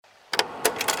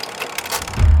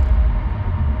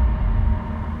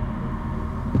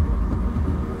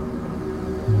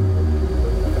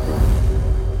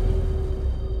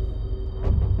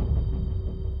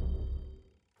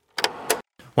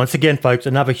Once again, folks,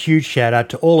 another huge shout out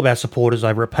to all of our supporters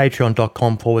over at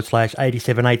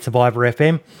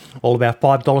patreon.com/878survivorfm. All of our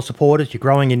 $5 supporters, you're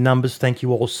growing in numbers. Thank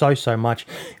you all so much.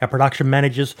 Our production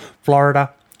managers, Florida,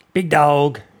 Big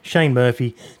Dog, Shane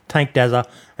Murphy, Tank Dazza,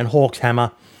 and Hawks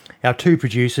Hammer. Our two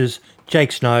producers,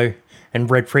 Jake Snow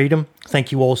and Red Freedom.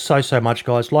 Thank you all so much,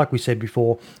 guys. Like we said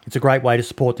before, it's a great way to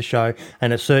support the show,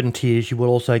 and at certain tiers, you will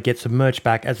also get some merch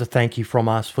back as a thank you from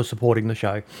us for supporting the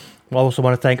show. I also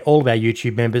want to thank all of our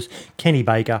YouTube members, Kenny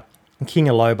Baker, King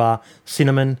of Lobar,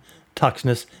 Cinnamon,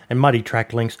 Tuxness, and Muddy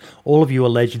Track Links. All of you are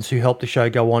legends who help the show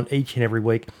go on each and every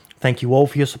week. Thank you all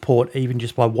for your support, even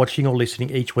just by watching or listening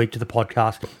each week to the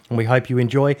podcast, and we hope you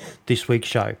enjoy this week's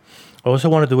show. I also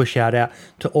want to do a shout out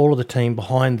to all of the team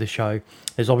behind the show.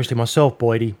 There's obviously myself,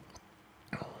 Boydie.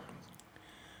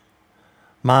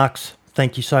 Marks,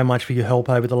 thank you so much for your help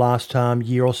over the last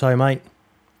year or so, mate.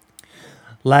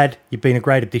 Lad, you've been a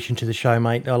great addition to the show,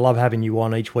 mate. I love having you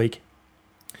on each week.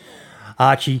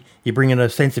 Archie, you're bringing a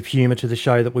sense of humour to the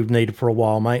show that we've needed for a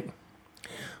while, mate.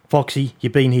 Foxy,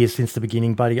 you've been here since the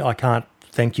beginning, buddy. I can't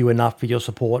thank you enough for your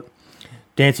support.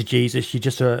 Dancer Jesus, you're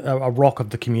just a rock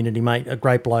of the community, mate. A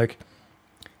great bloke.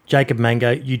 Jacob Mango,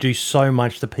 you do so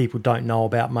much that people don't know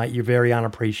about, mate. You're very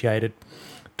unappreciated.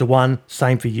 Dewan,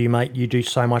 same for you, mate. You do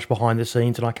so much behind the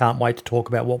scenes, and I can't wait to talk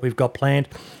about what we've got planned.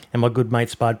 And my good mate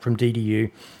Spud from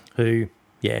DDU, who,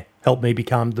 helped me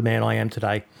become the man I am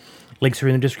today. Links are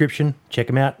in the description. Check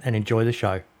them out and enjoy the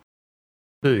show.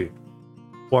 2,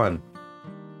 1.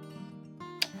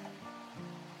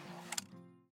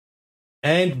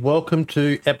 And welcome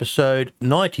to episode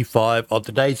 95 of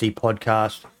the DayZ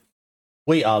podcast.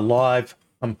 We are live.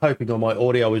 I'm hoping all my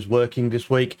audio is working this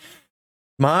week.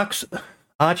 Marks,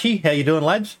 Archie, how you doing,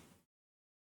 lads?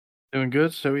 Doing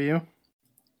good. So are you?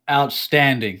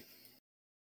 Outstanding.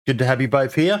 Good to have you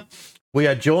both here. We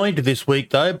are joined this week,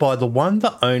 though, by the one,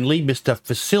 the only, Mr.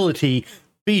 Facility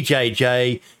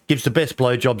BJJ. Gives the best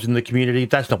blowjobs in the community.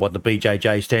 That's not what the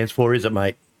BJJ stands for, is it,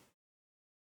 mate?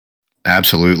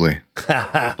 Absolutely.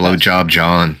 Blowjob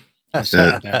John. That's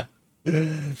it.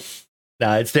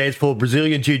 No, it stands for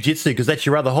Brazilian Jiu-Jitsu, because that's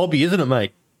your other hobby, isn't it,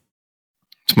 mate?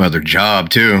 It's my other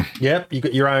job, too. Yep, you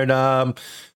got your own,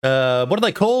 what do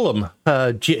they call them?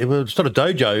 It's not a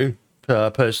dojo,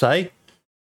 per se.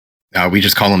 We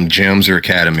just call them gyms or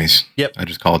academies. Yep. I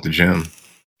just call it the gym.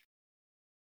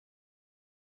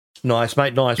 Nice,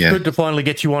 mate, nice. Yeah. Good to finally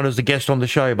get you on as a guest on the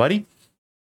show, buddy.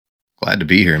 Glad to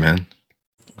be here, man.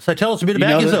 So tell us a bit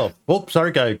about yourself. Oh,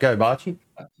 sorry, go, Marchie.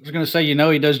 I was going to say, he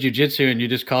does jiu-jitsu and you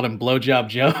just called him Blowjob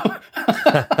Joe.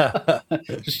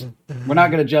 We're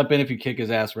not going to jump in if you kick his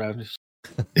ass, Rob.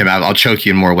 Yeah, man, I'll choke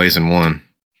you in more ways than one.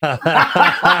 Oh,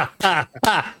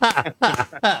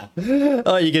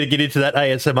 you're going to get into that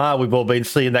ASMR we've all been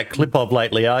seeing that clip of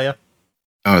lately, are you?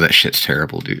 Oh, that shit's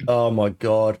terrible, dude. Oh, my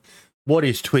God. What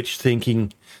is Twitch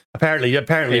thinking?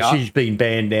 Apparently she's been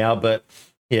banned now, but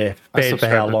yeah, banned for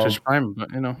how long? Twitch Prime, but,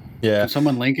 Yeah. Can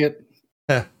someone link it?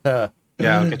 Yeah,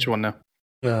 I'll get you one now.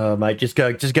 Oh, mate, just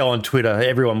go on Twitter.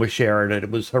 Everyone was sharing it. It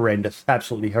was horrendous.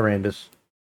 Absolutely horrendous.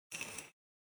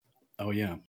 Oh,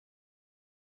 yeah.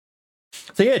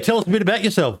 So, yeah, tell us a bit about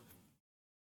yourself.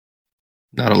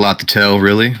 Not a lot to tell,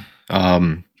 really.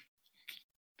 Been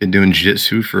doing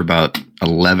jiu-jitsu for about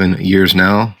 11 years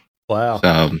now.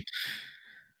 Wow.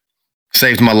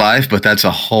 Saved my life, but that's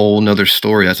a whole nother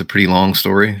story. That's a pretty long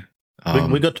story.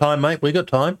 We got time, mate. We got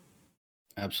time.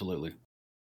 Absolutely.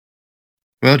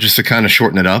 Well, just to kind of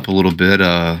shorten it up a little bit,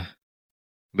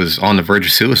 was on the verge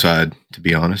of suicide, to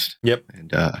be honest. Yep.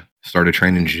 And started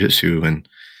training jiu-jitsu, and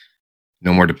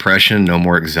no more depression, no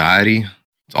more anxiety.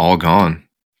 It's all gone.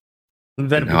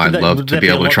 I'd love to be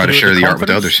able to try to share the art with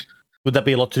others. Would that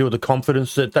be a lot to do with the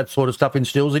confidence that sort of stuff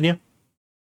instills in you?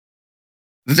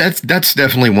 That's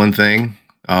definitely one thing.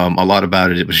 A lot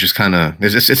about it was just kind of,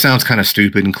 it sounds kind of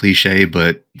stupid and cliche,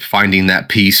 but finding that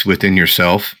peace within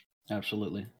yourself.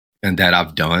 Absolutely. And that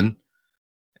I've done.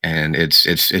 And it's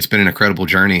been an incredible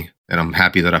journey, and I'm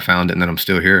happy that I found it and that I'm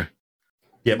still here.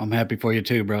 Yep. I'm happy for you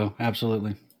too, bro.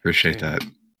 Absolutely. Appreciate that.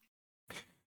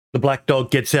 The black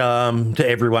dog gets to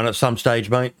everyone at some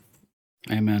stage, mate.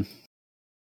 Amen.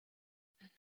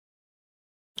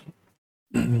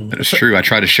 It's true. I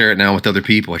try to share it now with other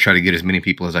people. I try to get as many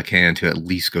people as I can to at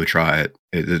least go try it.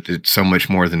 It's so much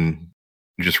more than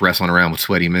just wrestling around with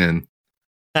sweaty men.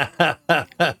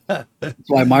 That's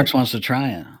why Marks wants to try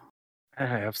it.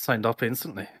 Hey, I've signed up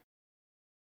instantly.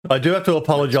 I do have to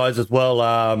apologize as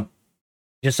well.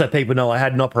 Just so people know, I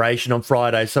had an operation on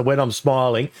Friday. So when I'm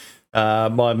smiling,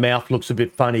 my mouth looks a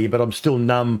bit funny, but I'm still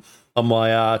numb on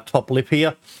my top lip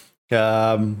here.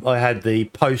 I had the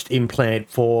post implant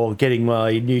for getting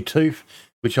my new tooth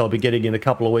which I'll be getting in a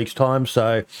couple of weeks' time.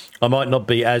 So I might not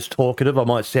be as talkative. I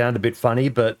might sound a bit funny,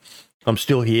 but I'm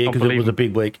still here because it was a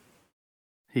big week.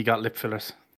 He got lip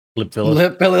fillers. Lip fillers.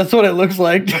 Lip filler, that's what it looks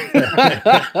like.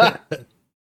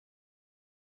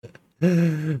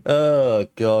 Oh,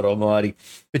 God almighty.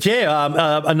 But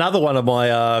yeah, another one of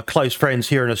my close friends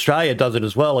here in Australia does it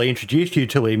as well. I introduced you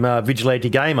to him, Vigilante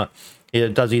Gamer. He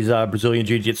does his Brazilian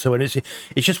Jiu-Jitsu, and it's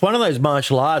just one of those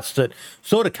martial arts that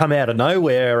sort of come out of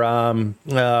nowhere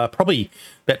probably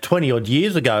about 20-odd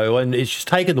years ago, and it's just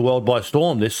taken the world by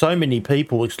storm. There's so many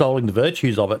people extolling the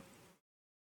virtues of it.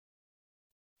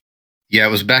 Yeah,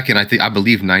 it was back in, I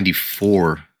believe,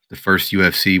 94, the first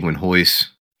UFC, when Royce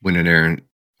went in there and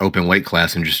open weight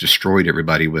class and just destroyed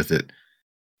everybody with it.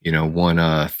 You know,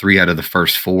 won 3 out of the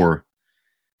first 4,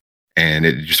 and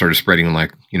it just started spreading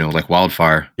like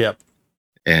wildfire. Yep.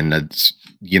 And it's,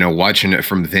 watching it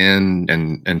from then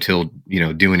and until,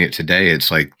 doing it today, it's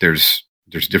like there's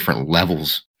different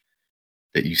levels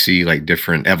that you see, like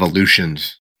different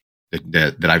evolutions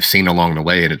that I've seen along the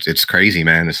way, and it's crazy,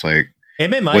 man. It's like,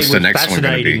 MMA what's was the next one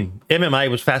going to be? MMA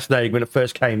was fascinating when it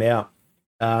first came out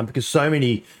because so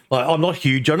many. Like, I'm not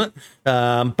huge on it,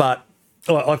 but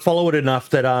I follow it enough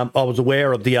that I was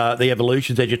aware of the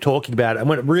evolutions as you're talking about it. And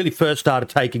when it really first started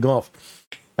taking off,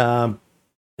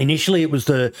 initially it was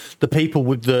the people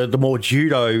with the more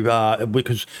judo,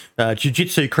 because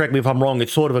jiu-jitsu, correct me if I'm wrong,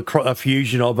 it's sort of a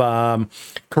fusion of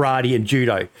karate and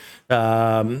judo,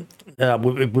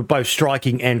 with both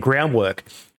striking and groundwork.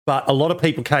 But a lot of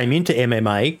people came into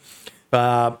MMA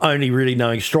only really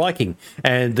knowing striking,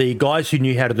 and the guys who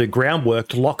knew how to do groundwork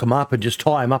to lock them up and just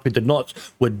tie them up into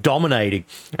knots were dominating.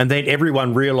 And then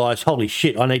everyone realized, holy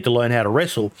shit, I need to learn how to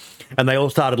wrestle. And they all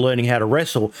started learning how to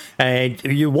wrestle. And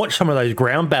you watch some of those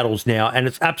ground battles now, and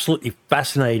it's absolutely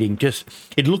fascinating. Just,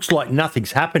 it looks like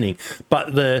nothing's happening,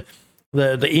 but the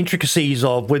intricacies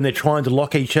of when they're trying to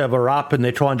lock each other up and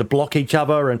they're trying to block each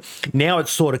other, and now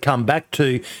it's sort of come back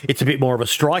to, it's a bit more of a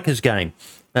striker's game.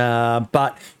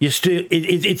 But you still,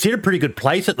 it's in a pretty good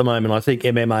place at the moment, I think,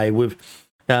 MMA. With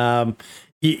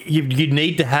you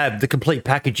need to have the complete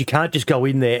package. You can't just go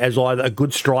in there as either a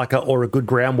good striker or a good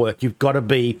groundwork. You've got to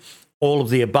be all of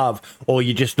the above, or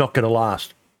you're just not going to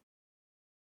last.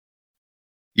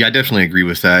 Yeah, I definitely agree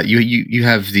with that. You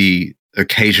have the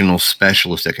occasional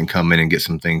specialist that can come in and get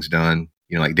some things done.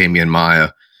 Like Damian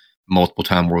Maia,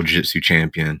 multiple-time world jiu-jitsu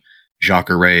champion.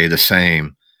 Jacare Ray, the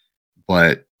same.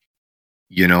 But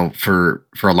for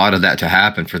a lot of that to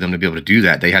happen, for them to be able to do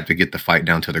that, they have to get the fight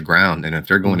down to the ground. And if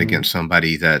they're going against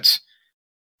somebody that's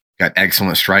got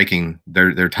excellent striking,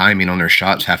 their timing on their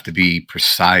shots have to be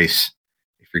precise.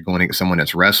 If you're going against someone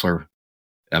that's wrestler,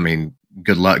 I mean,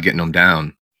 good luck getting them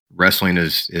down. Wrestling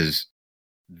is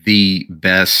the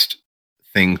best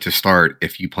thing to start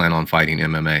if you plan on fighting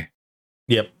MMA.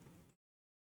 Yep.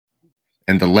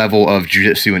 And the level of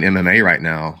jiu-jitsu and MMA right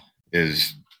now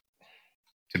is,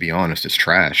 to be honest, it's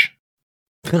trash.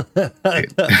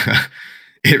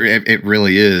 It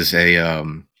really is a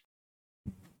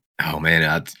oh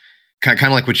man, kind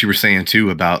of like what you were saying too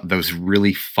about those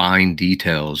really fine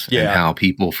details and how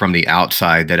people from the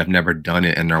outside that have never done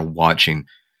it and they're watching,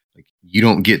 like, you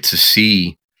don't get to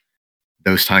see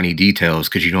those tiny details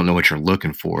because you don't know what you're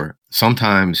looking for.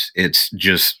 Sometimes it's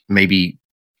just maybe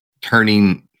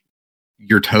turning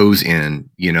your toes in,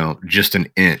 just an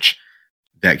inch,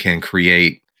 that can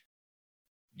create,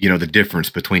 the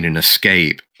difference between an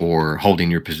escape or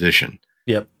holding your position.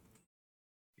 Yep.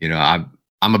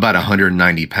 I'm about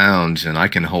 190 pounds and I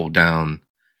can hold down,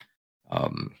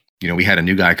 we had a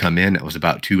new guy come in that was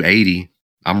about 280.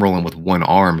 I'm rolling with one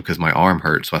arm because my arm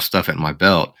hurts. So I stuff it in my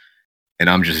belt and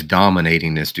I'm just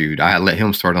dominating this dude. I let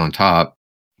him start on top.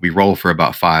 We roll for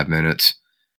about 5 minutes,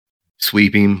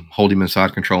 sweep him, hold him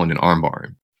inside control, and then armbar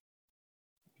him.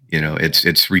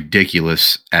 It's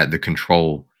ridiculous at the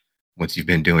control once you've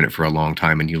been doing it for a long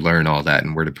time and you learn all that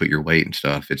and where to put your weight and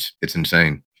stuff. It's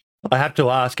insane. I have to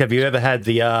ask, have you ever had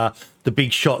the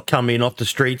big shot come in off the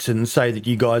streets and say that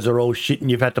you guys are all shit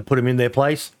and you've had to put them in their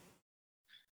place?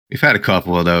 We've had a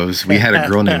couple of those. We had a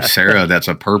girl named Sarah that's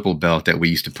a purple belt that we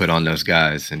used to put on those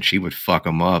guys, and she would fuck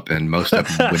them up, and most of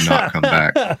them would not come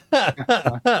back.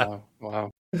 Wow. I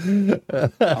want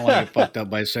to get fucked up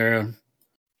by Sarah.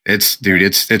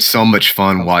 It's so much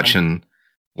fun watching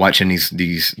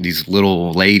these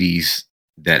little ladies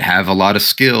that have a lot of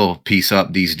skill piece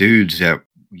up these dudes that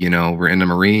were in the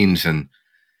Marines, and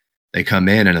they come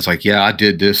in and it's like, yeah, I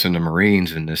did this in the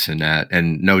Marines and this and that,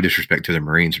 and no disrespect to the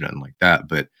Marines or nothing like that,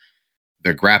 but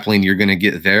the grappling you're going to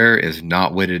get there is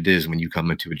not what it is when you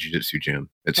come into a jiu-jitsu gym.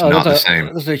 It's not the there's same.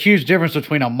 There's a huge difference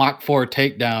between a Mach 4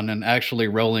 takedown and actually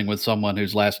rolling with someone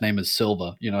whose last name is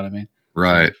Silva. You know what I mean?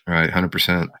 Right,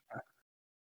 100%.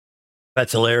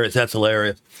 That's hilarious. That's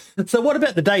hilarious. So what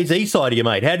about the DayZ side of you,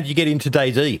 mate? How did you get into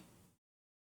DayZ?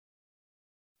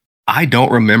 I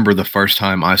don't remember the first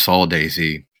time I saw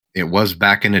DayZ. It was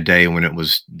back in the day when it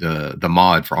was the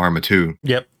mod for Arma 2.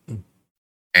 Yep.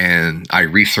 And I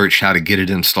researched how to get it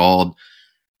installed,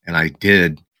 and I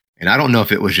did. And I don't know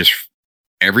if it was just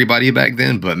everybody back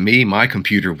then, but my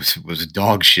computer was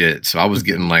dog shit. So I was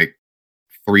getting like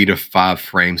 3 to 5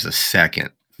 frames a second.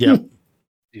 Yep.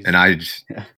 And I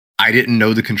didn't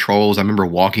know the controls. I remember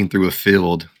walking through a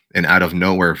field, and out of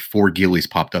nowhere, 4 ghillies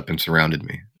popped up and surrounded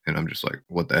me. And I'm just like,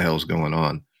 what the hell's going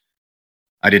on?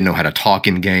 I didn't know how to talk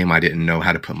in game. I didn't know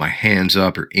how to put my hands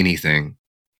up or anything.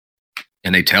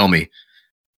 And they tell me,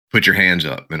 put your hands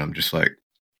up. And I'm just like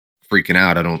freaking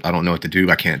out. I don't know what to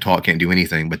do. I can't talk, can't do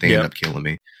anything, but they end up killing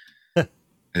me.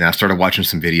 And I started watching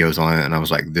some videos on it, and I was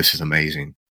like, this is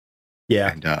amazing.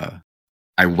 Yeah. And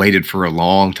I waited for a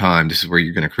long time. This is where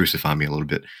you're going to crucify me a little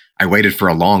bit. I waited for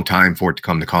a long time for it to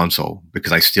come to console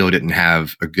because I still didn't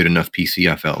have a good enough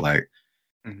PC, I felt like.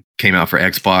 Came out for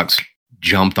Xbox,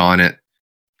 jumped on it,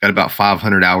 got about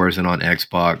 500 hours in on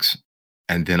Xbox,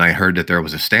 and then I heard that there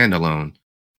was a standalone.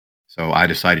 So I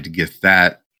decided to get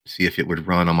that, see if it would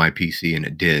run on my PC, and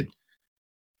it did.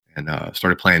 And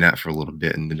started playing that for a little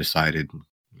bit, and then decided,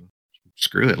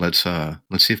 screw it, let's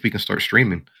see if we can start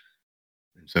streaming.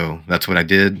 And so that's what I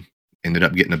did. Ended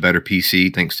up getting a better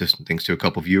PC thanks to a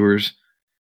couple viewers,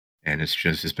 and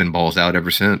it's been balls out ever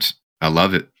since. I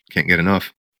love it. Can't get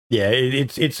enough. Yeah,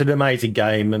 it's an amazing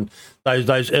game, and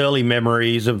those early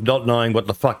memories of not knowing what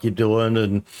the fuck you're doing,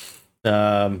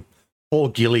 and poor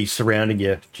gillies surrounding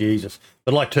you, Jesus.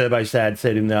 But like Turbo Sad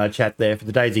said in the chat there, for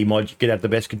the DayZ mod, you could have the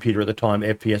best computer at the time.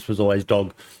 FPS was always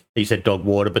dog. He said dog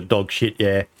water, but dog shit,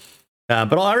 yeah.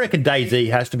 But I reckon DayZ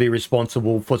has to be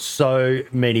responsible for so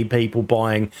many people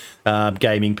buying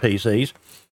gaming PCs.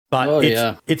 But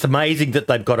it's amazing that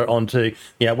they've got it onto,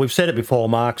 we've said it before,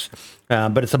 Marks,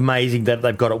 but it's amazing that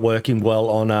they've got it working well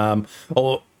on,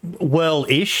 or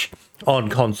well-ish on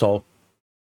console.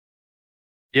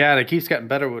 Yeah, and it keeps getting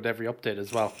better with every update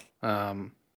as well.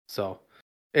 So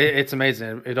it's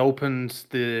amazing. It opens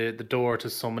the door to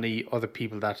so many other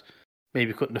people that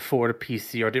maybe couldn't afford a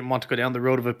PC or didn't want to go down the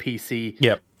road of a PC.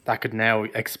 Yep. That could now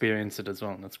experience it as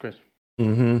well. That's great.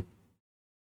 Mm-hmm.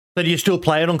 So do you still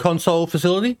play it on console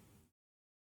facility?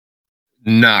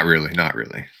 Not really.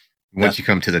 Once you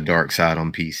come to the dark side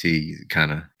on PC, it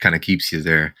kind of keeps you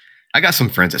there. I got some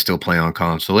friends that still play on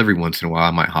console. Every once in a while,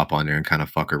 I might hop on there and kind of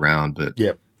fuck around, but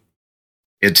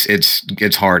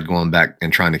it's hard going back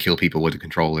and trying to kill people with a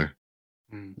controller.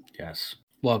 Yes.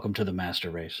 Welcome to the master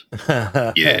race.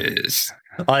 Yes.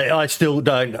 I still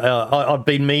don't. I've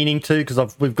been meaning to because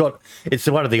it's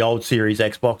one of the old series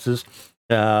Xboxes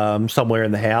somewhere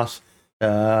in the house.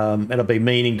 And I've been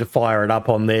meaning to fire it up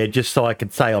on there just so I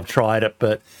could say I've tried it,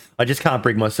 but I just can't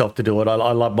bring myself to do it. I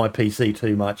love my PC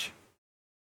too much.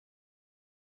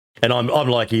 And I'm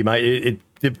like you, mate.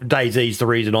 DayZ's the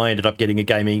reason I ended up getting a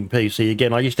gaming PC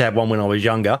again. I used to have one when I was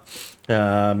younger,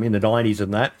 in the 90s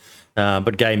and that.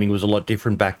 But gaming was a lot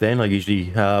different back then. I usually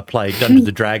played Dungeons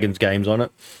and Dragons games on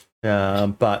it.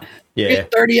 But yeah.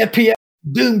 30 FPS,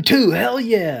 Doom 2, hell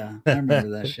yeah. I remember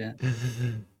that shit.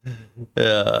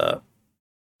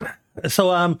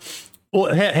 So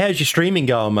how's your streaming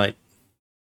going, mate?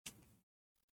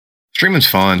 Streaming's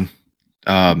fun.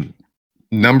 I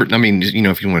mean,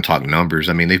 if you want to talk numbers,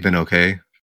 I mean, they've been okay.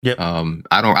 Yep.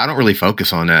 I don't really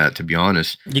focus on that, to be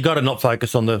honest. You got to not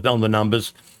focus on the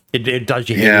numbers. It does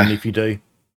your head in if you do.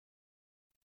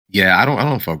 Yeah, I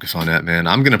don't focus on that, man.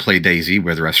 I'm gonna play DayZ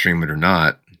whether I stream it or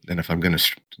not. And if I'm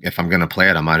gonna play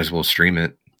it, I might as well stream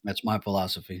it. That's my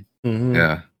philosophy. Mm-hmm.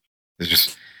 Yeah,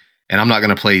 and I'm not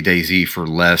gonna play DayZ for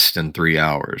less than 3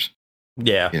 hours.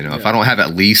 Yeah, if I don't have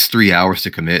at least 3 hours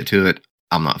to commit to it,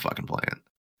 I'm not fucking playing.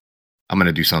 I'm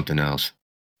gonna do something else.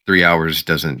 3 hours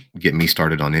doesn't get me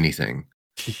started on anything.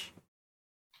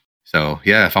 So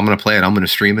yeah, if I'm gonna play it, I'm gonna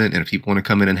stream it, and if people want to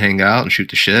come in and hang out and shoot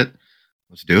the shit,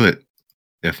 let's do it.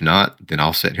 If not, then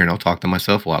I'll sit here and I'll talk to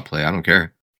myself while I play. I don't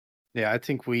care. Yeah, I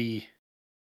think the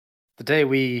day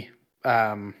we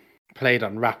played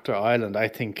on Raptor Island, I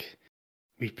think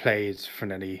we played for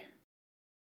nearly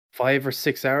 5 or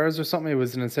 6 hours or something. It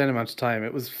was an insane amount of time.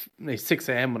 It was 6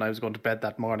 a.m. when I was going to bed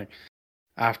that morning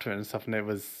after it and stuff, and it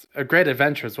was a great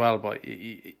adventure as well. But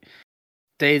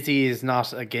DayZ is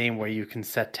not a game where you can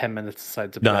set 10 minutes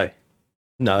aside to play.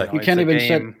 No. You can't even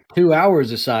set 2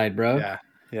 hours aside, bro. Yeah.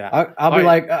 Yeah. I'll be I-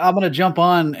 like, I'm gonna jump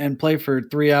on and play for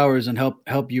 3 hours and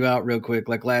help you out real quick.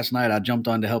 Like last night, I jumped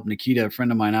on to help Nikita, a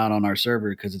friend of mine, out on our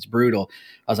server because it's brutal.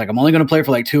 I was like, I'm only gonna play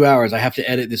for like 2 hours. I have to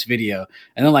edit this video,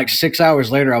 and then like 6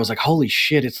 hours later, I was like, holy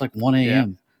shit, it's like 1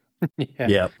 a.m.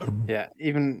 Yeah. Yeah.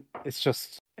 Even it's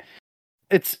just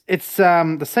it's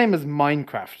the same as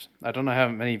Minecraft. I don't know how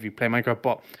many of you play Minecraft,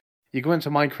 but you go into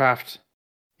Minecraft,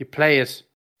 you play it,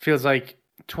 feels like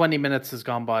 20 minutes has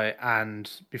gone by, and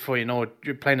before you know it,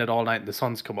 you're playing it all night and the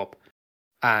sun's come up.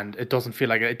 And it doesn't feel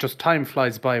like it. Just time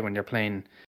flies by when you're playing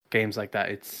games like that.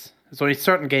 It's only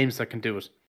certain games that can do it.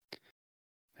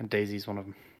 And DayZ's one of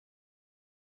them.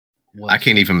 I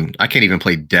can't even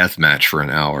play deathmatch for an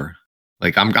hour.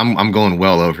 Like I'm going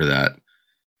well over that.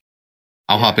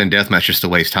 I'll hop in deathmatch just to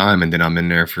waste time, and then I'm in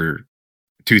there for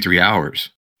 2-3 hours.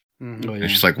 Mhm. Oh, yeah.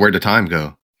 It's just like, where'd the time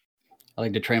go? I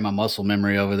like to train my muscle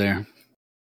memory over there.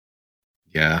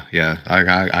 Yeah,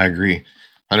 I agree.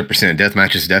 100%.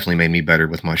 Deathmatch has definitely made me better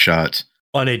with my shots.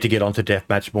 I need to get onto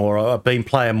deathmatch more. I've been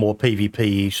playing more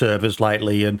PvP servers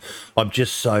lately, and I'm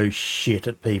just so shit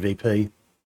at PvP.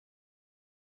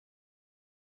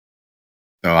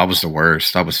 Oh, I was the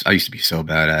worst. I used to be so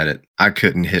bad at it. I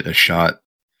couldn't hit a shot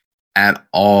at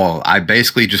all. I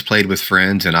basically just played with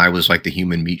friends, and I was like the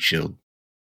human meat shield.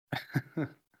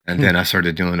 And then I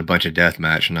started doing a bunch of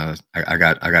deathmatch, and I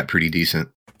got pretty decent.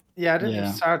 Yeah, I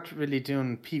didn't start really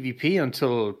doing PvP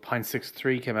until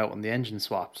 0.63 came out when the engine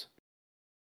swapped.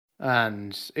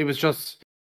 And it was just,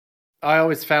 I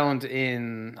always found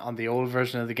on the old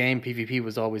version of the game, PvP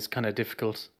was always kind of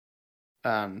difficult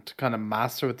to kind of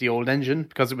master with the old engine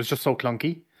because it was just so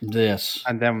clunky. Yes.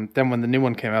 And then when the new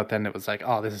one came out, then it was like,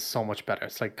 oh, this is so much better.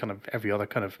 It's like kind of every other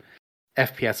kind of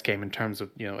FPS game in terms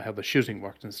of, how the shooting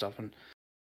worked and stuff. And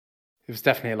it was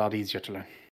definitely a lot easier to learn.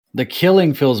 The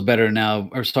killing feels better now,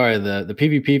 or sorry, the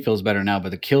PvP feels better now, but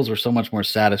the kills were so much more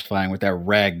satisfying with that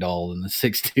ragdoll in the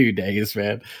 6-2 days,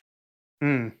 man.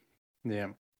 Yeah.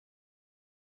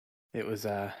 It was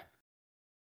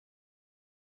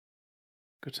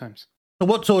good times. So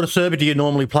what sort of server do you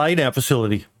normally play in our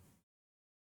facility?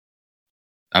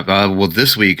 Well,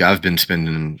 this week I've been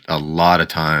spending a lot of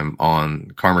time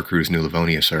on Karma Crew's new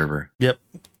Livonia server. Yep.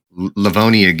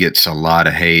 Livonia gets a lot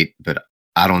of hate, but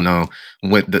I don't know.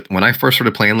 When I first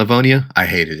started playing Livonia, I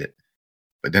hated it.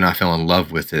 But then I fell in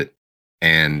love with it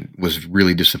and was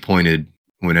really disappointed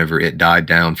whenever it died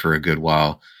down for a good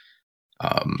while.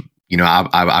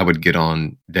 I would get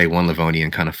on day one Livonia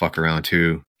and kind of fuck around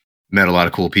too. Met a lot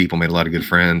of cool people, made a lot of good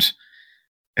friends.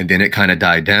 And then it kind of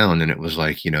died down, and it was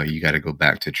like, you got to go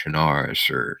back to Chernarus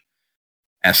or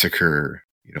Essaker,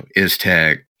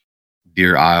 Iztec,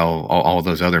 Deer Isle, all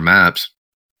those other maps.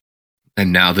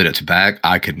 And now that it's back,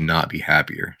 I could not be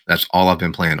happier. That's all I've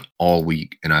been playing all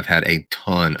week, and I've had a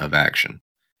ton of action.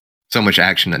 So much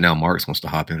action that now Marks wants to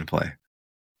hop in and play.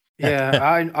 Yeah,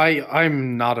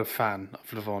 I'm not a fan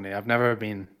of Livonia. I've never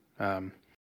been.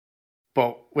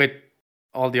 But with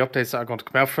all the updates that are going to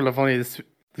come out for Livonia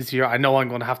this year, I know I'm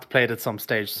going to have to play it at some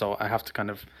stage, so I have to kind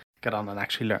of get on and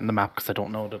actually learn the map because I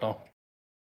don't know it at all.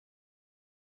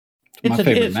 It's my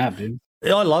favorite map, dude.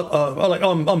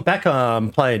 I'm back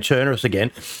playing Chernarus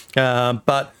again,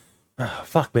 but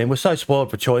fuck, man, we're so spoiled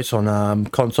for choice on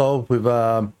console with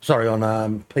on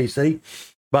PC,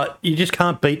 but you just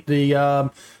can't beat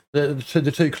the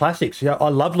two classics. I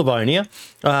love Livonia.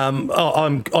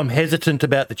 I'm hesitant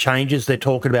about the changes they're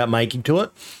talking about making to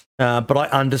it, but I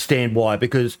understand why,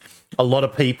 because a lot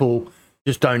of people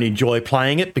just don't enjoy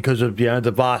playing it because of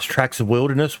the vast tracts of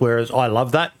wilderness, whereas I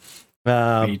love that.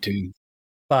 Me too.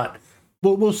 But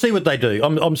we'll see what they do.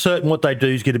 I'm certain what they do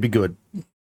is going to be good.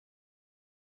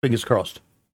 Fingers crossed.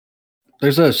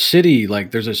 There's a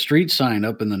street sign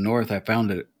up in the north. I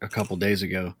found it a couple days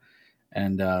ago,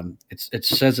 and it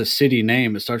says a city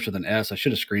name. It starts with an S. I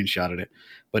should have screenshotted it,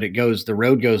 but the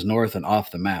road goes north and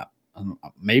off the map. I'm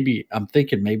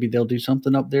thinking maybe they'll do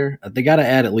something up there. They got to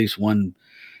add at least one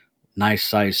nice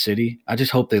sized city. I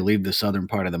just hope they leave the southern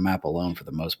part of the map alone for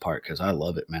the most part, because I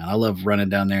love it, man. I love running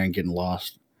down there and getting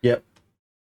lost. Yep.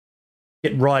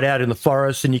 Getting right out in the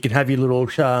forest, and you can have your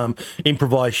little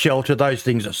improvised shelter. Those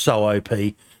things are so OP.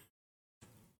 They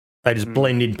just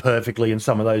blend in perfectly in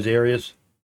some of those areas.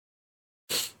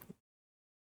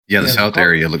 Yeah, the south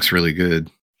area looks really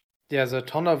good. Yeah, there's a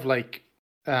ton of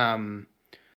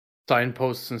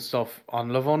signposts and stuff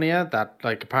on Livonia that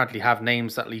apparently have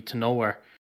names that lead to nowhere.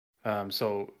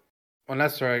 So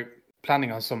unless they're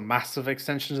planning on some massive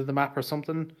extensions of the map or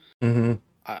something,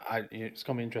 it's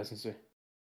gonna be interesting to see.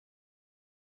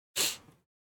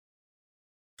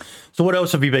 So what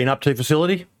else have you been up to,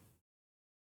 Facility?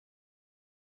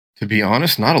 To be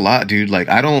honest, not a lot, dude.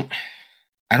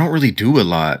 I I don't really do a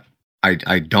lot.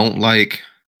 I don't like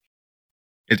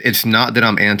it. It's not that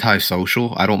I'm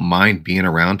antisocial. I don't mind being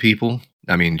around people.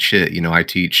 I mean, shit, I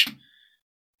teach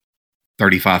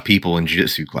 35 people in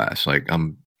jiu-jitsu class. Like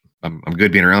I'm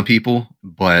good being around people,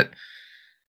 but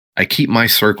I keep my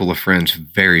circle of friends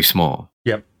very small.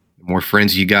 Yep. The more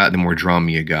friends you got, the more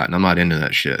drama you got, and I'm not into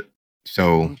that shit.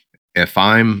 So if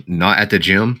I'm not at the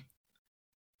gym,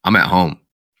 I'm at home.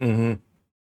 Mm-hmm.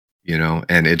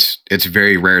 And it's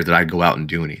very rare that I go out and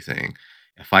do anything.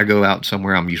 If I go out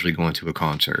somewhere, I'm usually going to a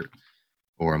concert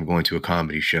or I'm going to a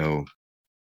comedy show,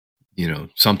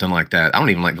 something like that. I don't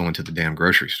even like going to the damn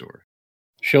grocery store.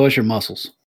 Show us your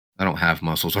muscles. I don't have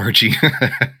muscles, Archie.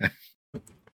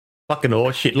 Fucking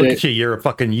horseshit. Look at you. You're a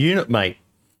fucking unit, mate.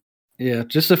 Yeah,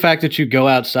 just the fact that you go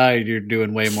outside, you're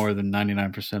doing way more than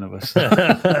 99% of us.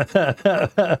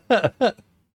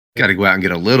 Got to go out and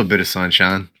get a little bit of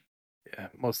sunshine. Yeah,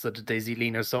 most of the Daisy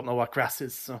leaners don't know what grass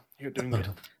is, so you're doing good.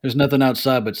 There's nothing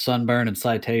outside but sunburn and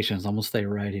citations. I'm going to stay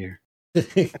right here.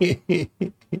 It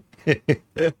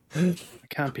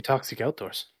can't be toxic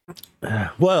outdoors.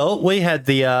 Well, we had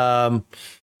the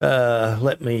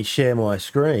let me share my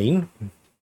screen.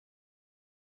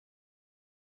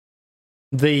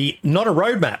 The Not a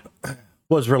Roadmap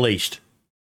was released.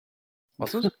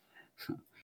 What's it?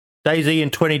 DayZ in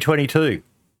 2022.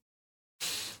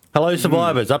 Hello,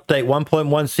 survivors. Update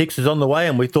 1.16 is on the way,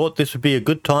 and we thought this would be a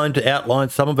good time to outline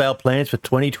some of our plans for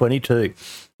 2022.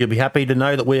 You'll be happy to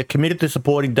know that we are committed to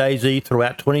supporting DayZ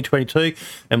throughout 2022,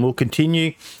 and will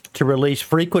continue to release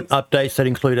frequent updates that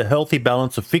include a healthy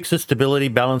balance of fixes, stability,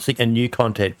 balancing, and new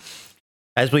content.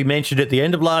 As we mentioned at the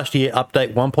end of last year,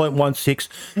 update 1.16,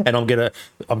 and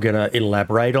I'm gonna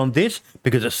elaborate on this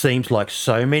because it seems like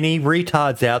so many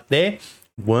retards out there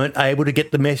weren't able to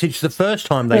get the message the first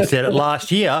time they said it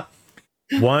last year,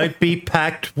 won't be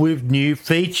packed with new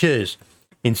features.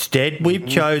 Instead, we've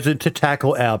chosen to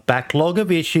tackle our backlog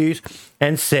of issues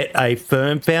and set a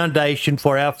firm foundation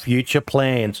for our future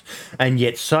plans. And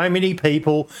yet so many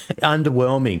people,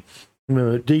 underwhelming.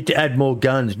 Need to add more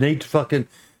guns, need to fucking...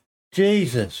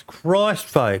 Jesus Christ,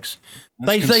 folks.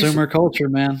 That's consumer culture,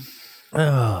 man.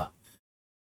 I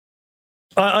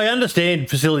understand,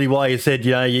 Facility, why you said,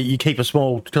 you keep a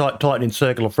small, tight-knit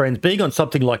circle of friends. Being on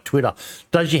something like Twitter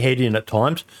does your head in at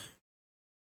times.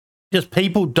 Just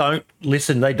people don't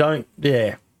listen. They don't,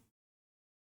 yeah.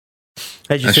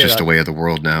 As you said, just the way of the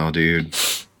world now, dude.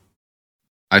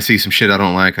 I see some shit I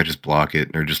don't like, I just block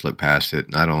it or just look past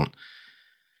it. I don't...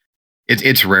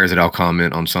 It's rare that I'll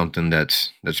comment on something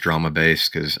that's drama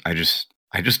based because I just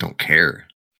don't care.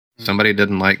 Somebody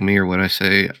doesn't like me or what I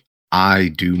say, I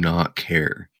do not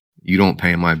care. You don't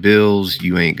pay my bills.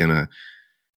 You ain't gonna,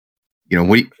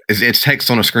 it's text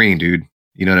on a screen, dude.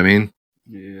 You know what I mean?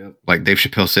 Yeah. Like Dave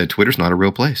Chappelle said, Twitter's not a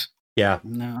real place. Yeah.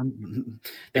 No,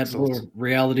 that little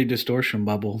reality distortion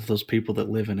bubble. Those people that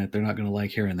live in it, they're not gonna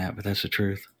like hearing that, but that's the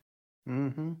truth.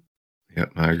 Mm-hmm.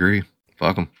 Yep, I agree.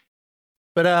 Fuck them.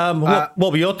 But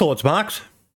what were your thoughts, Marks?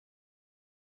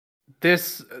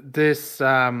 This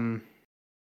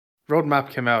roadmap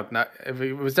came out. Now,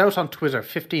 it was out on Twitter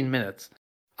 15 minutes.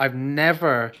 I've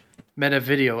never made a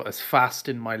video as fast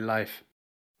in my life.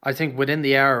 I think within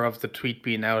the hour of the tweet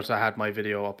being out, I had my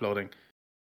video uploading.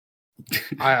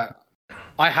 I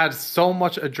had so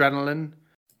much adrenaline.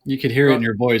 You could hear it in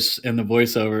your voice in the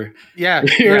voiceover. Yeah.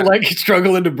 You're like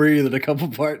struggling to breathe in a couple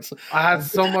parts. I had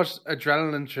so much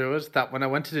adrenaline through it that when I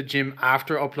went to the gym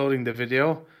after uploading the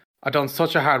video, I'd done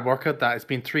such a hard workout that it's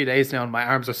been 3 days now and my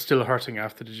arms are still hurting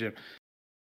after the gym.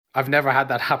 I've never had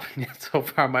that happen yet so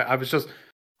far. I was just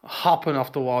hopping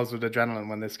off the walls with adrenaline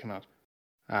when this came out.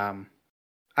 And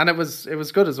it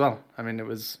was good as well. I mean, it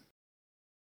was...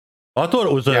 I thought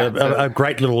it was a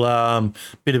great little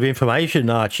bit of information,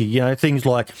 Archie. Things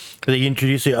like they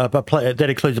introduce that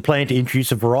includes a plan to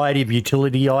introduce a variety of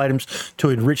utility items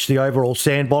to enrich the overall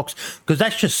sandbox, because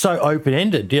that's just so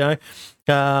open-ended. They've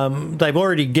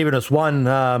already given us one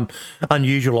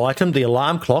unusual item, the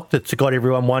alarm clock, that's got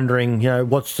everyone wondering,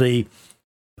 what's the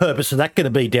purpose of that going to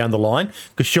be down the line?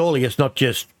 Because surely it's not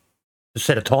just to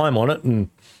set a time on it and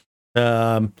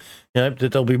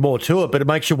there'll be more to it, but it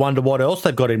makes you wonder what else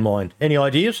they've got in mind. Any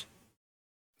ideas?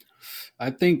 I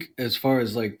think as far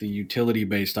as like the utility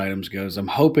based items goes, I'm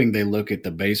hoping they look at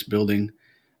the base building.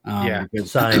 Same.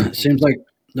 It seems like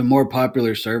the more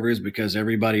popular servers, because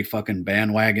everybody fucking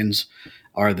bandwagons,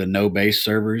 are the no base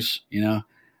servers,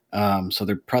 so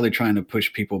they're probably trying to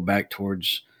push people back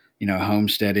towards,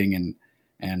 homesteading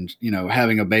and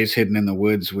having a base hidden in the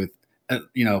woods with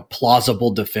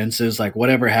plausible defenses. Like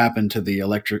whatever happened to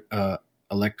the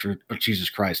electric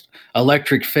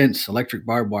fence, electric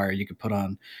barbed wire you could put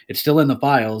on. It's still in the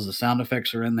files. The sound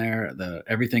effects are in there.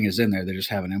 Everything is in there. They just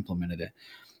haven't implemented it.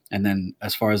 And then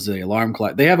as far as the alarm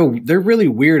clock, they're really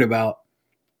weird about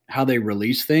how they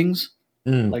release things.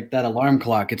 Like that alarm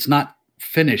clock, it's not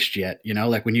finished yet.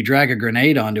 Like when you drag a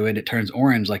grenade onto it, it turns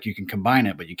orange. Like you can combine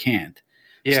it, but you can't.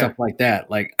 Yeah. Stuff like that.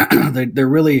 Like they're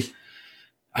really,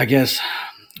 I guess,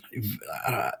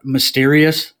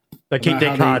 mysterious. They keep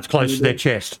their cards close to their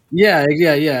chest.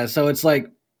 Yeah. So it's like,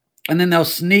 and then they'll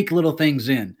sneak little things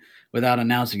in without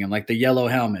announcing them, like the yellow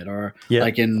helmet, or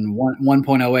like in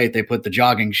 1.08, they put the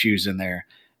jogging shoes in there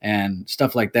and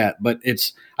stuff like that. But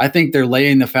I think they're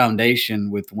laying the foundation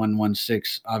with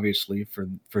 1.16, obviously,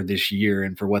 for this year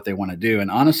and for what they want to do. And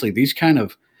honestly,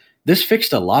 this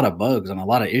fixed a lot of bugs and a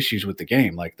lot of issues with the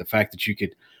game, like the fact that you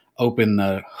could open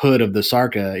the hood of the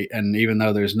Sarka, and even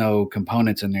though there's no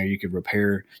components in there, you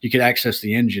could access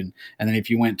the engine. And then if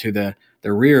you went to the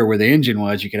rear where the engine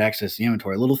was, you could access the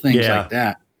inventory, little things like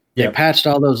that. They patched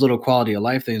all those little quality of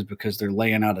life things because they're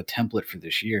laying out a template for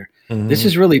this year. Mm-hmm.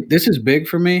 This is big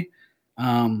for me.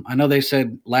 I know they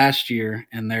said last year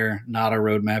in their not a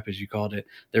roadmap, as you called it,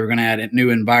 they were going to add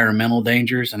new environmental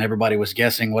dangers, and everybody was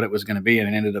guessing what it was going to be, and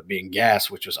it ended up being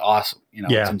gas, which was awesome.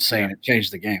 It's insane. It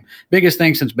changed the game. Biggest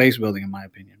thing since base building, in my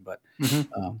opinion. But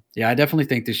I definitely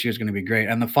think this year's going to be great.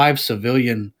 And the 5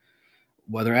 civilian,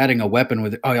 well, they're adding a weapon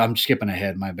with it. Oh, I'm skipping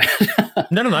ahead. My bad.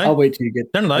 No. I'll wait till you get.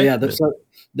 No. Yeah, there's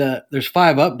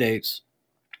 5 updates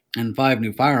and 5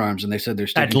 new firearms, and they said they're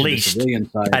sticking to the civilian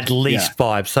side. At least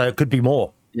 5, so it could be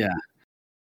more.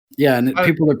 Yeah, and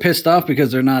people are pissed off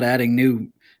because they're not adding new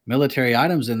military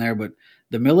items in there, but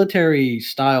the military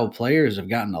style players have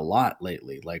gotten a lot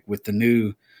lately, like with the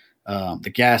new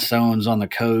the gas zones on the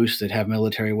coast that have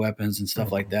military weapons and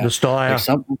stuff like that. The style. Like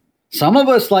some of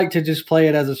us like to just play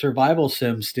it as a survival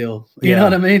sim still. You know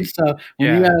what I mean? So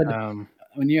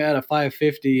when you add a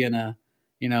 550 and a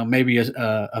maybe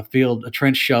a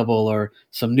trench shovel or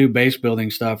some new base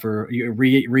building stuff, or you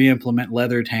re-implement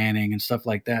leather tanning and stuff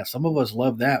like that. Some of us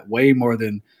love that way more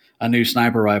than a new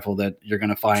sniper rifle that you're going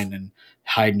to find and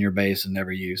hide in your base and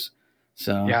never use.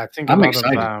 So I think I'm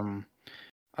excited.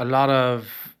 A lot of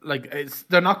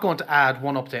they're not going to add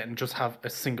one update and just have a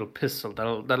single pistol.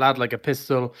 They'll add like a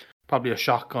pistol, probably a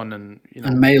shotgun, and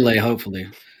melee, hopefully.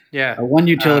 Yeah. One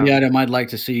utility item I'd like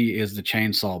to see is the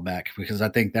chainsaw back, because I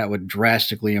think that would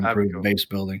drastically improve base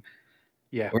building.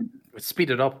 Yeah. It would speed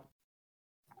it up.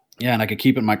 Yeah, and I could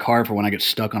keep it in my car for when I get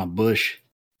stuck on a bush.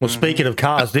 Well, speaking of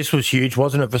cars, this was huge,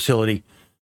 wasn't it, Facility?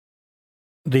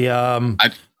 The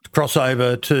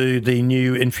crossover to the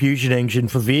new infusion engine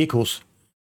for vehicles.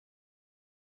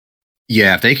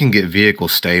 Yeah, if they can get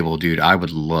vehicles stable, dude, I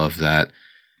would love that.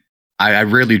 I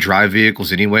rarely drive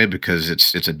vehicles anyway because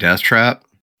it's a death trap.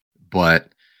 But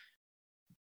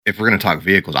if we're going to talk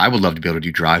vehicles, I would love to be able to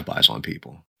do drive-bys on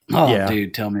people. Oh, yeah.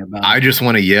 Dude, tell me about it. I just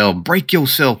want to yell, break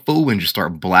yourself, fool, and just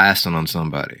start blasting on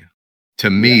somebody. To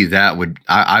me, that would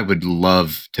I would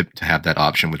love to have that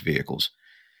option with vehicles.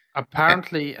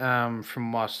 Apparently,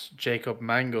 from what Jacob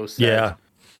Mango said,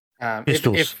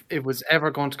 if it was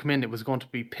ever going to come in, it was going to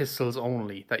be pistols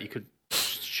only that you could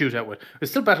shoot out with.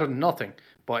 It's still better than nothing,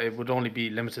 but it would only be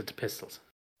limited to pistols.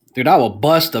 Dude, I will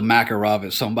bust a Makarov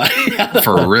at somebody.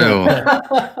 For real.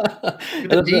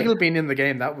 The Deagle being in the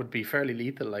game, that would be fairly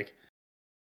lethal. Like,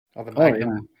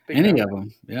 any of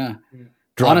them. Yeah.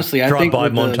 Honestly, I think by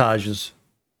montages.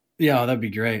 That'd be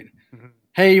great. Mm-hmm.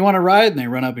 Hey, you want to ride? And they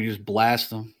run up and you just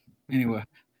blast them. Anyway,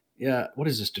 what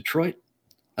is this, Detroit?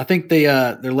 I think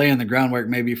they're laying the groundwork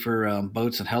maybe for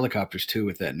boats and helicopters too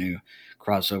with that new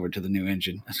crossover to the new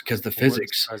engine. That's because the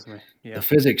physics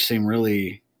seem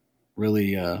really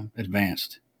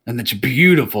advanced, and it's a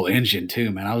beautiful engine too,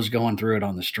 man. I was going through it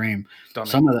on the stream.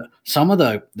 Some of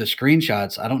the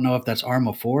screenshots, I don't know if that's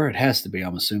Arma 4. It has to be,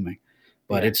 I'm assuming,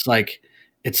 but it's like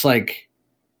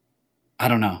I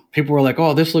don't know. People were like,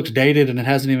 "Oh, this looks dated and it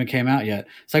hasn't even came out yet."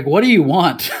 It's like, what do you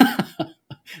want?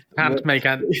 Can't make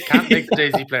the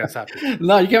Daisy players happy.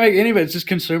 No, you can't make any of it. It's just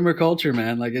consumer culture,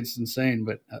 man. Like, it's insane.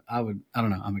 But I don't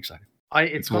know. I'm excited.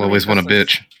 It's always want a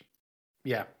bitch.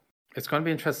 Yeah. It's going to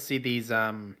be interesting to see these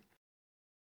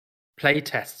play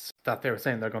tests that they were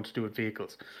saying they're going to do with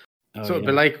vehicles. It'd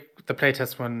be like the play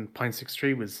test when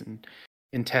 0.63 was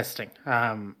in testing.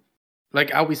 Are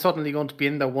we suddenly going to be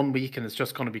in there 1 week and it's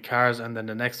just going to be cars, and then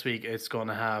the next week it's going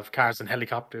to have cars and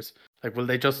helicopters? Like, will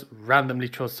they just randomly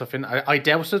throw stuff in? I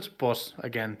doubt it, but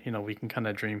again, we can kind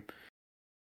of dream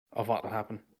of what will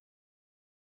happen.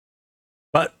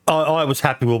 But I was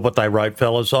happy with what they wrote,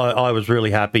 fellas. I was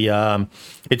really happy.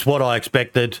 It's what I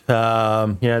expected.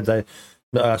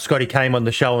 Scotty came on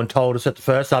the show and told us that the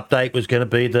first update was going to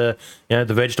be the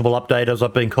vegetable update, as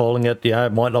I've been calling it.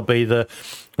 It might not be the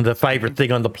favourite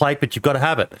thing on the plate, but you've got to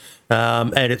have it.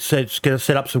 And it's going to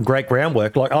set up some great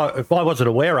groundwork. Like, if I wasn't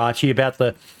aware, Archie, about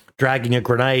the dragging a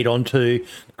grenade onto the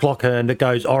clock and it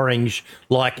goes orange,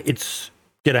 like it's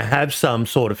going to have some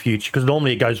sort of future, because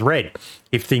normally it goes red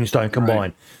if things don't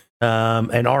combine. Right.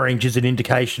 And orange is an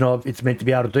indication of it's meant to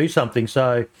be able to do something.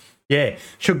 So, yeah.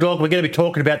 Sugar Dog, we're going to be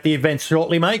talking about the event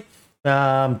shortly, mate.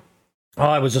 I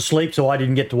was asleep, so I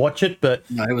didn't get to watch it. But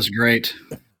no, it was great.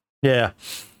 Yeah.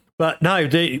 But no,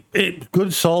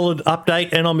 good, solid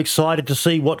update, and I'm excited to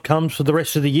see what comes for the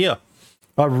rest of the year.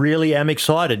 I really am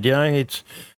excited. It's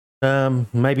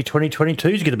maybe 2022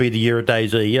 is going to be the year of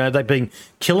DayZ. They've been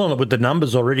killing it with the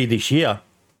numbers already this year.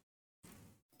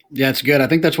 Yeah, it's good. I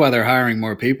think that's why they're hiring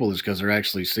more people, is because they're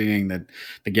actually seeing that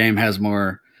the game has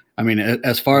more. I mean,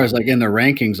 as far as like in the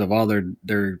rankings of all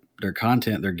their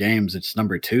content, their games, it's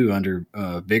number 2 under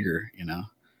Vigor.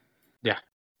 Yeah.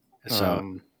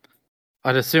 So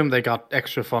I'd assume they got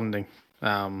extra funding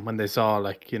when they saw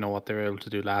what they were able to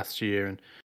do last year, and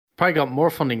probably got more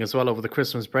funding as well over the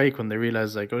Christmas break when they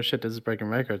realized oh shit, this is breaking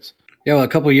records. Yeah, well, a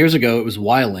couple of years ago it was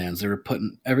Wildlands. They were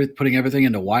putting everything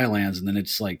into Wildlands, and then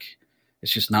it's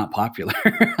just not popular.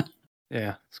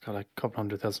 Yeah, it's got a couple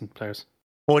 100,000 players.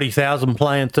 40,000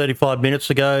 playing 35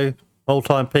 minutes ago.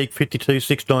 All-time peak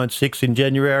 52,696 in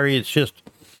January. It's just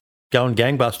going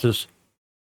gangbusters.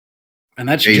 And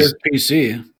that's just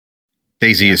PC.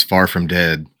 DayZ is far from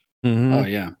dead. Mm-hmm. Oh,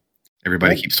 yeah.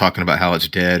 Everybody keeps talking about how it's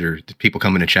dead, or people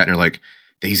come in the chat and are like,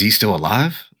 DayZ's still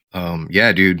alive?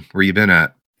 Yeah, dude, where you been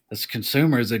at? As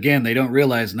consumers, again, they don't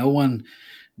realize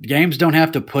games don't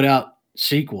have to put out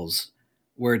sequels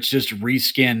where it's just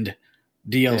reskinned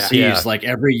DLCs like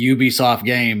every Ubisoft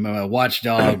game, Watch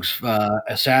Dogs,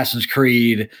 Assassin's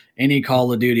Creed, any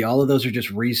Call of Duty. All of those are just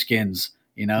reskins,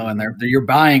 and you're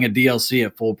buying a DLC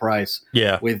at full price.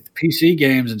 Yeah. With PC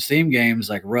games and Steam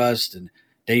games like Rust and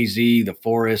DayZ, The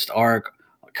Forest, Ark,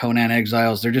 Conan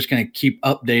Exiles, they're just going to keep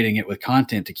updating it with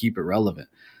content to keep it relevant.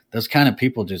 Those kind of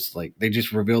people they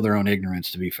just reveal their own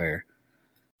ignorance, to be fair.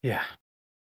 Yeah.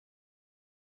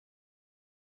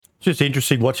 It's just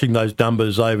interesting watching those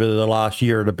numbers over the last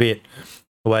year and a bit,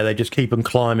 the way they just keep them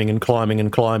climbing and climbing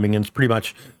and climbing, and it's pretty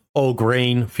much all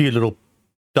green, a few little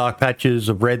dark patches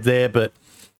of red there, but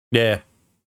yeah.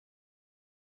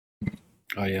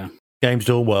 Oh, yeah. Game's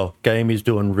doing well. Game is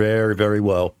doing very, very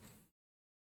well.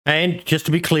 And just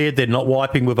to be clear, they're not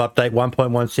wiping with update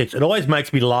 1.16. It always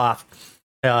makes me laugh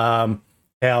how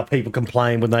people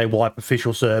complain when they wipe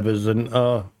official servers, and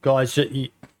guys,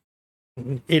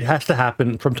 it has to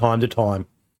happen from time to time.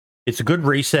 It's a good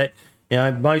reset.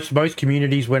 Most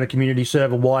communities, when a community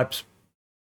server wipes,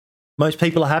 most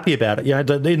people are happy about it.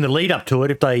 In the lead up to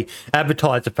it, if they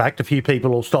advertise the fact, a few people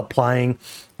will stop playing.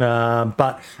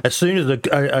 But as soon as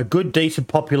a good, decent,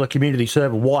 popular community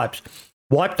server wipes,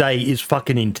 wipe day is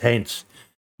fucking intense.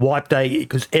 Wipe day,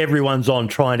 because everyone's on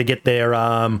trying to get their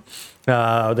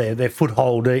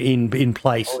foothold in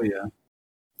place. Oh yeah.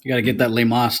 You got to get that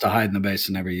Limas to hide in the base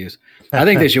and never use. I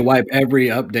think they should wipe every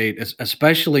update,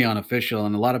 especially on official,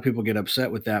 and a lot of people get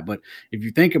upset with that. But if you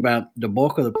think about the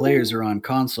bulk of the players are on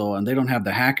console, and they don't have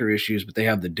the hacker issues, but they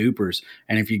have the dupers.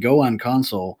 And if you go on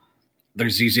console,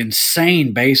 there's these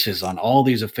insane bases on all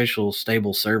these official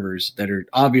stable servers that are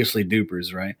obviously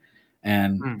dupers, right?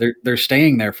 And they're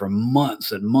staying there for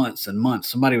months and months and months.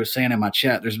 Somebody was saying in my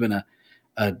chat, there's been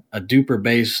a duper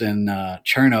base in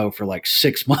Cherno for like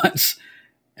 6 months.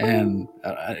 And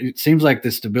it seems like the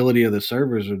stability of the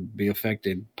servers would be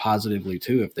affected positively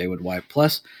too if they would wipe.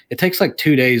 Plus, it takes like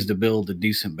 2 days to build a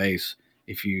decent base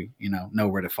if you know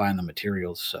where to find the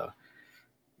materials. So,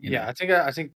 I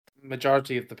think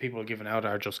majority of the people giving out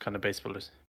are just kind of base builders,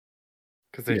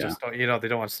 because they just don't, they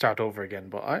don't want to start over again.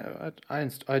 But I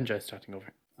enjoy starting over.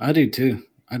 I do too.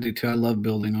 I love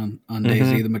building on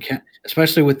DayZ,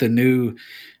 especially with the new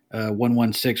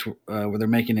 116 where they're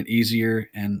making it easier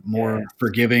and more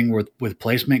forgiving with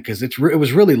placement, because it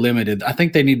was really limited. I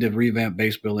think they need to revamp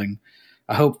base building.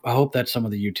 I hope that's some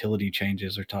of the utility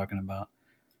changes they're talking about.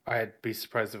 I'd be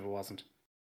surprised if it wasn't.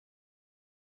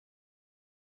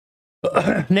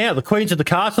 Now, the Queens of the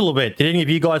Castle event. Did any of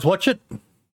you guys watch it?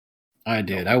 I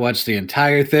did. I watched the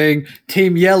entire thing.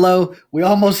 Team Yellow, we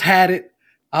almost had it.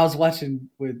 I was watching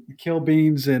with Kill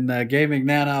Beans and Gaming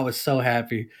Nana. I was so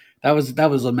happy. That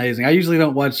was amazing. I usually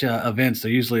don't watch events;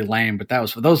 they're usually lame. But that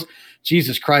was for those.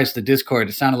 Jesus Christ, the Discord!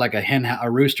 It sounded like a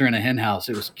rooster in a hen house.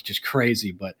 It was just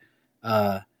crazy, but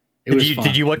it was fun.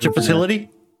 Did you watch a facility?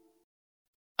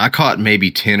 I caught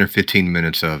maybe 10 or 15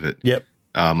 minutes of it. Yep.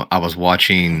 I was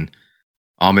watching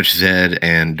Amish Zed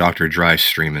and Dr. Dry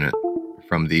streaming it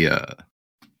from the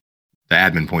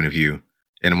admin point of view.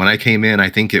 And when I came in, I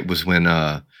think it was when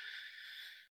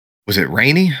was it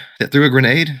Rainey that threw a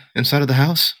grenade inside of the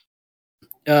house?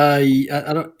 I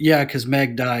don't. Yeah, because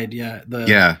Meg died. Yeah,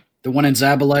 the one in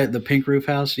Zabalite, the pink roof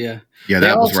house. Yeah,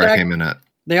 that was where I came in at.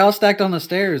 They all stacked on the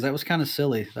stairs. That was kind of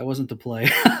silly. That wasn't the play.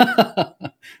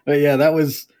 But yeah,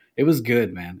 it was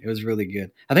good, man. It was really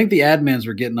good. I think the admins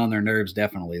were getting on their nerves,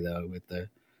 definitely though, with the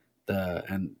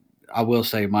and I will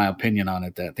say my opinion on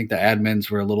it. That I think the admins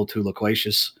were a little too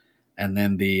loquacious, and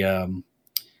then the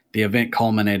event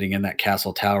culminating in that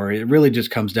castle tower. It really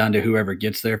just comes down to whoever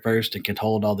gets there first and can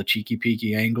hold all the cheeky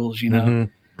peeky angles, you know.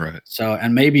 Mm-hmm. Right. So,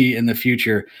 and maybe in the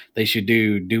future they should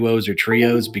do duos or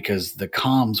trios, because the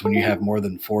comms when you have more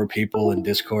than 4 people in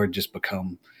Discord just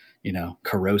become, you know,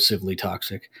 corrosively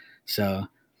toxic. So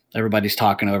everybody's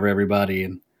talking over everybody,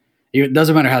 and it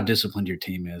doesn't matter how disciplined your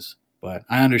team is. But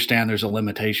I understand there's a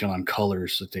limitation on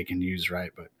colors that they can use,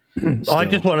 right? But I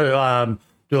just want to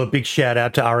do a big shout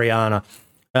out to Ariana.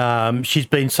 She's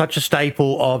been such a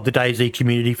staple of the DayZ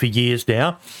community for years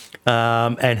now,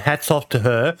 and hats off to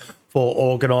her for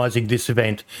organising this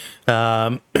event.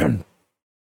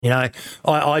 You know,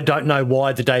 I don't know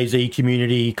why the DayZ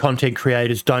community content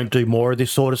creators don't do more of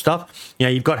this sort of stuff. You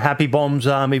know, you've got Happy Bombs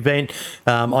event.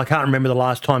 I can't remember the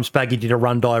last time Spaggy did a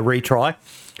run die retry,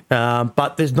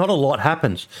 but there's not a lot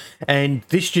happens, and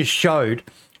this just showed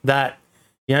that,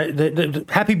 you know, the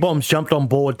Happy Bombs jumped on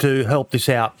board to help this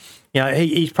out. You know,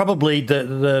 he's probably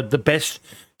the best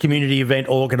community event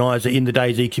organizer in the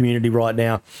DayZ community right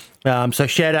now. So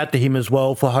shout out to him as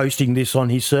well for hosting this on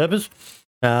his servers.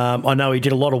 I know he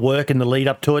did a lot of work in the lead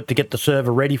up to it to get the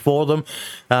server ready for them.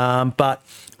 But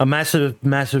a massive,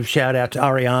 massive shout out to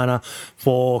Ariana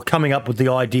for coming up with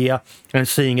the idea and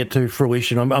seeing it to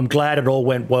fruition. I'm glad it all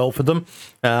went well for them.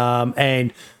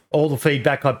 And all the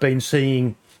feedback I've been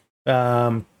seeing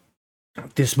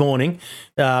this morning,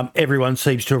 everyone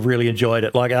seems to have really enjoyed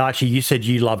it. Like, Archie, you said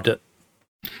you loved it.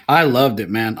 I loved it,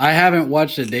 man. I haven't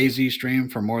watched a DayZ stream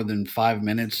for more than 5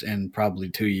 minutes in probably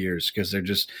 2 years, because they're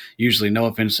just usually, no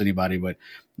offense to anybody, but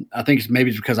I think maybe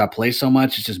it's because I play so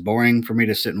much. It's just boring for me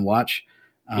to sit and watch.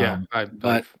 I have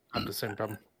the same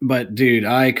problem. But dude,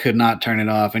 I could not turn it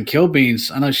off. And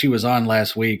Killbeans, I know she was on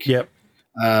last week. Yep.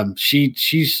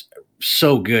 She's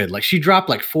so good. Like, she dropped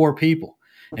like 4 people,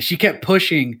 and she kept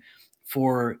pushing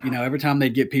for, you know, every time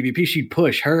they'd get PvP, she'd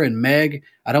push her and Meg.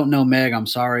 I don't know Meg, I'm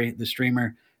sorry, the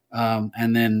streamer.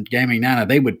 And then Gaming Nana,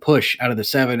 they would push out of the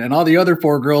 7, and all the other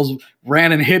 4 girls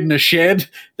ran and hid in a shed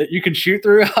that you can shoot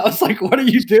through. I was like, what are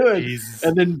you doing? Jesus.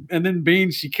 And then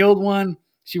Beans, she killed one.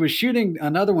 She was shooting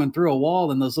another one through a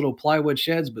wall in those little plywood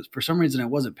sheds, but for some reason it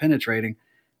wasn't penetrating.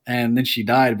 And then she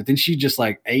died, but then she just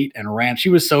like ate and ran. She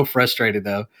was so frustrated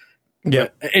though. Yeah.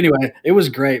 Anyway, it was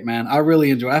great, man. I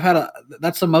really enjoy.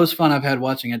 That's the most fun I've had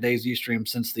watching a DayZ stream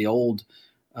since the old,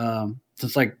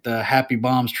 since like the Happy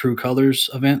Bombs True Colors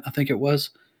event, I think it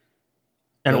was.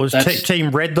 And it was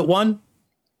Team Red that won?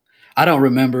 I don't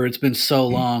remember. It's been so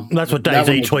long. That's what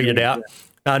DayZ tweeted out.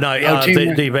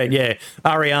 The event, yeah.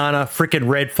 Ariana, frickin'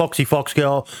 Red, Foxy Fox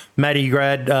Girl, Maddie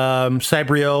Grad,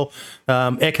 Sabriel,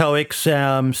 Echo X,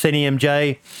 Senny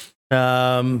MJ.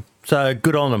 So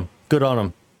good on them. Good on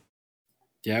them.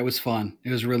 Yeah, it was fun. It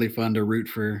was really fun to root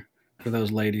for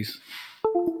those ladies.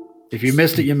 If you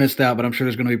missed it, you missed out, but I'm sure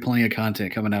there's going to be plenty of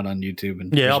content coming out on YouTube.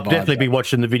 And yeah, I'll definitely be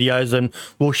watching the videos, and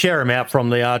we'll share them out from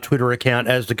the Twitter account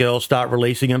as the girls start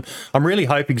releasing them. I'm really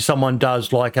hoping someone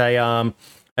does like a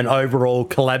an overall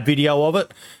collab video of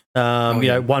it. You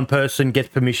know, one person gets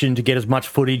permission to get as much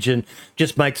footage and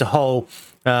just makes a whole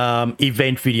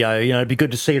event video. You know, it'd be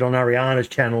good to see it on Ariana's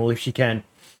channel if she can.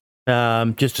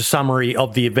 Just a summary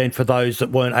of the event for those that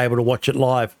weren't able to watch it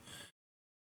live.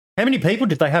 How many people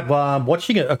did they have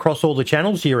watching it across all the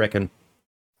channels, do you reckon?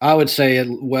 I would say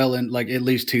in like at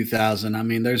least 2,000. I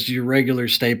mean, there's your regular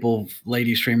staple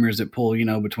lady streamers that pull, you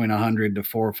know, between 100 to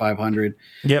 400 or 500.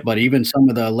 Yep. But even some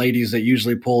of the ladies that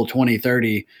usually pull 20,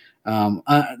 30,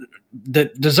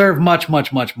 that deserve much,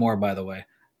 much, much more, by the way.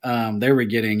 They were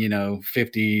getting, you know,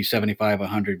 50, 75,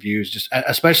 100 views, just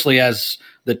especially as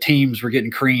the teams were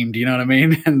getting creamed, you know what I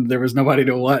mean? And there was nobody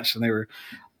to watch. And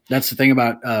that's the thing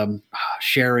about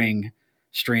sharing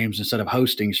streams instead of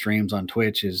hosting streams on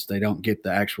Twitch, is they don't get the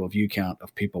actual view count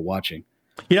of people watching.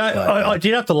 You know, I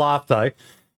did have to laugh though.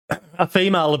 A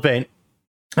female event,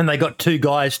 and they got 2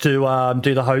 guys to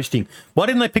do the hosting. Why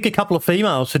didn't they pick a couple of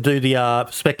females to do the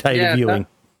spectator viewing?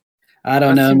 I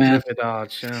don't know, man.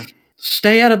 Dodge, yeah.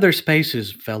 Stay out of their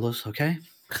spaces, fellas, okay?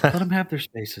 Let them have their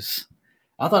spaces.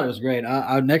 I thought it was great.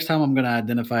 Next time I'm going to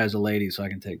identify as a lady so I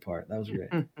can take part. That was great.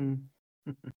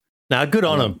 No, good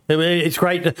on them. It's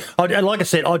great. Like I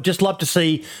said, I'd just love to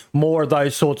see more of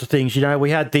those sorts of things. You know,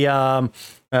 we had the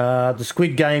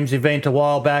Squid Games event a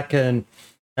while back, and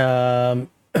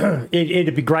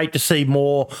it'd be great to see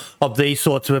more of these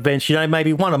sorts of events. You know,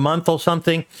 maybe one a month or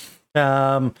something.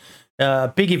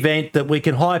 Big event that we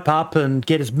can hype up and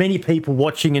get as many people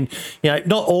watching, and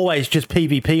not always just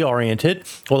PvP oriented,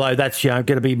 although that's going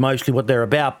to be mostly what they're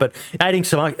about, but adding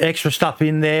some extra stuff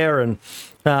in there and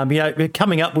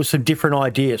coming up with some different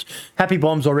ideas. Happy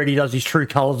Bombs already does his True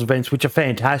Colours events, which are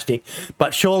fantastic,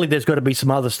 but surely there's got to be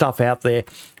some other stuff out there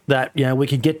that we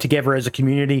can get together as a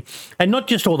community, and not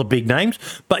just all the big names,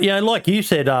 but like you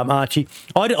said, Archie,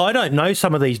 I don't know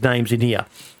some of these names in here.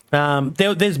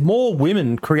 There's more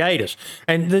women creators,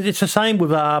 and it's the same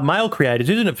with male creators,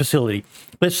 isn't it, Facility?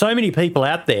 There's so many people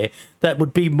out there that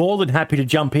would be more than happy to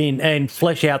jump in and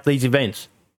flesh out these events.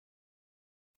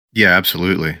 Yeah,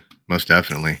 absolutely. Most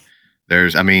definitely.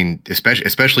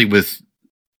 Especially with,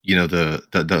 the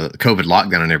COVID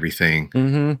lockdown and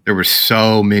everything, there were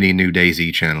so many new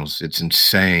DayZ channels. It's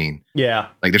insane. Yeah.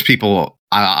 Like there's people,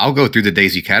 I'll go through the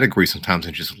DayZ category sometimes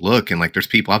and just look, and like there's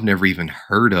people I've never even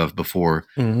heard of before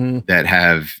that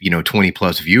have, 20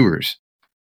 plus viewers.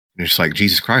 And it's like,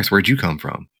 Jesus Christ, where'd you come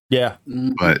from? Yeah.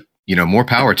 But, more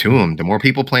power to them. The more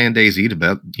people playing DayZ, the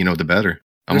better.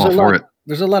 I'm all for it.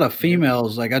 There's a lot of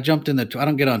females. Like I jumped in I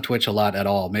don't get on Twitch a lot at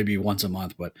all, maybe once a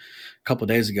month, but a couple of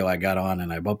days ago I got on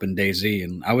and I opened DayZ,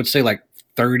 and I would say like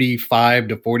 35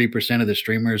 to 40% of the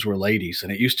streamers were ladies,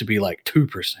 and it used to be like 2%.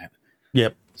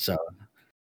 Yep. So.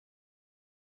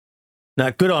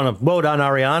 No, good on them. Well done,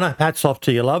 Ariana. Hats off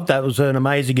to you, love. That was an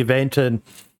amazing event, and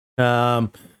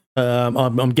I'm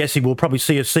guessing we'll probably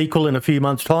see a sequel in a few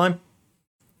months' time.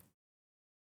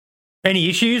 Any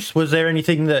issues? Was there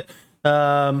anything that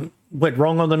went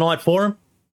wrong on the night for him?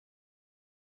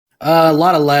 A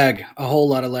lot of lag, a whole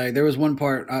lot of lag. There was one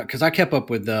part because I kept up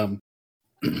with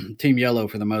Team Yellow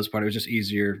for the most part. It was just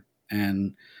easier,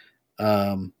 and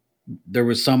there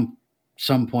was some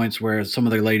points where some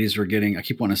of the ladies were getting, I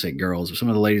keep wanting to say girls, but some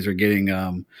of the ladies were getting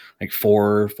like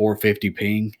 450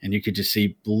 ping, and you could just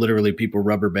see literally people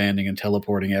rubber banding and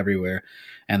teleporting everywhere,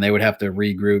 and they would have to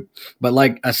regroup. But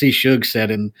like I see Shug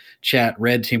said in chat,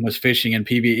 Red Team was fishing and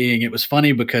PvEing. It was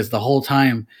funny because the whole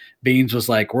time Beans was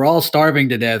like, we're all starving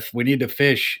to death. We need to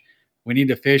fish. We need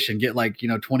to fish and get like,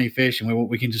 20 fish, and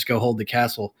we can just go hold the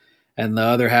castle. And the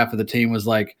other half of the team was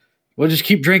like, we'll just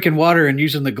keep drinking water and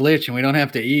using the glitch, and we don't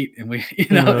have to eat. And we,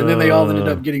 and then they all ended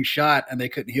up getting shot, and they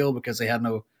couldn't heal because they had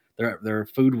their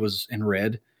food was in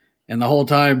red. And the whole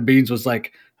time Beans was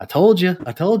like, I told you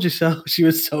so. She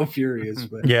was so furious,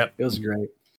 but yeah, it was great.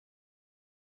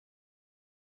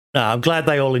 No, I'm glad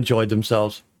they all enjoyed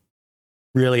themselves.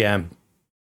 Really am.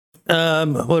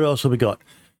 What else have we got?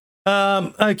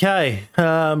 Okay.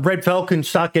 Red Falcon,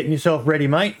 start getting yourself ready,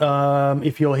 mate,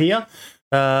 if you're here.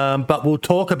 But we'll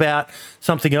talk about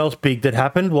something else big that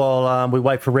happened while we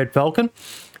wait for Red Falcon.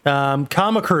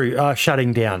 Karma Crew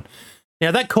shutting down.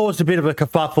 Now, that caused a bit of a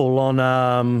kerfuffle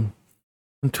on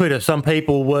Twitter. Some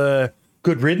people were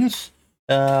good riddance,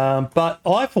 but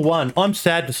I, for one, I'm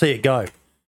sad to see it go.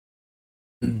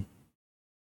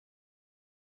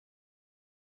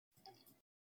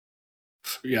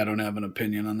 Yeah, I don't have an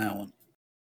opinion on that one.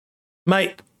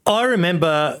 Mate, I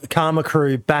remember Karma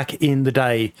Crew back in the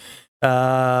day,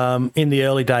 in the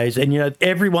early days, and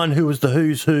everyone who was the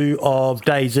who's who of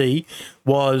DayZ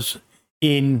was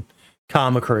in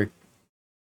Karma Crew.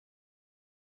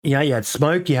 You had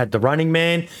Smoke, you had the Running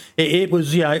Man. It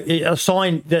was a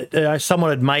sign that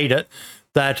someone had made it,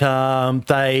 that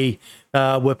they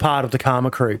were part of the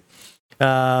Karma Crew.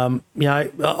 I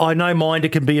know Minder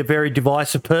can be a very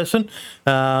divisive person,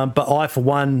 but I, for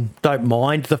one, don't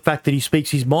mind the fact that he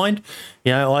speaks his mind.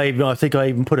 I think I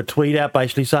even put a tweet out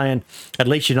basically saying, at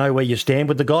least you know where you stand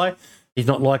with the guy. He's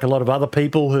not like a lot of other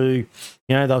people who,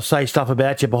 they'll say stuff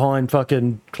about you behind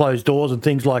fucking closed doors and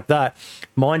things like that.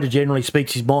 Minder generally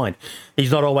speaks his mind.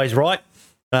 He's not always right.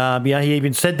 He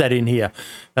even said that in here.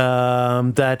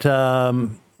 Where's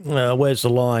the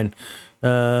line?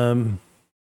 I'm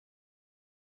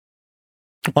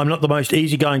not the most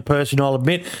easygoing person, I'll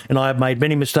admit, and I have made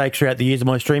many mistakes throughout the years of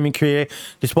my streaming career.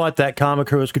 Despite that, Karma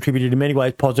Crew has contributed in many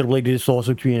ways positively to this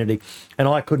awesome community, and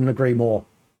I couldn't agree more.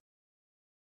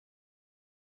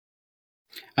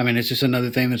 I mean, it's just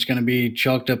another thing that's going to be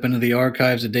chalked up into the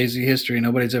archives of DayZ history.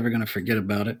 Nobody's ever going to forget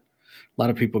about it. A lot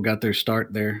of people got their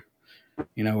start there,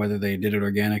 whether they did it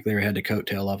organically or had to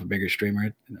coattail off a bigger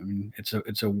streamer. I mean,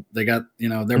 they got,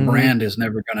 their brand is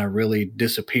never going to really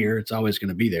disappear. It's always going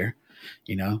to be there,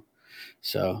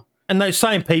 so. And those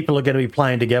same people are going to be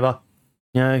playing together.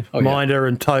 You know, Minder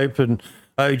and Taupe and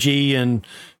OG and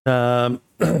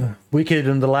Wicked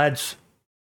and the lads.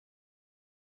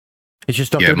 It's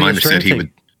just not going to be a Minder said he team.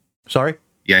 would. Sorry?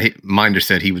 Yeah, Minder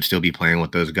said he would still be playing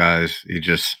with those guys. It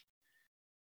just,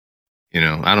 I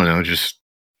don't know, just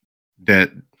that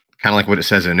kind of like what it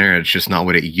says in there. It's just not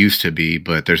what it used to be,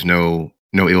 but there's no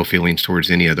ill feelings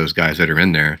towards any of those guys that are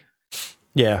in there.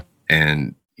 Yeah.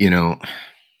 And,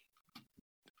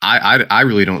 I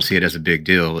really don't see it as a big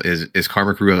deal. Is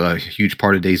Karma Crew a huge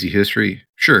part of DayZ history?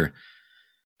 Sure.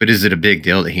 But is it a big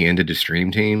deal that he ended the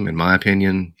stream team? In my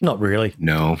opinion, not really.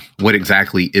 No. What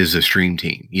exactly is a stream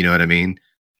team? You know what I mean?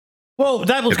 Well,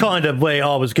 that was kind of where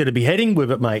I was going to be heading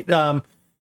with it, mate.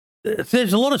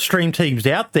 There's a lot of stream teams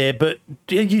out there, but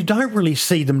you don't really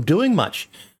see them doing much.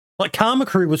 Like Karma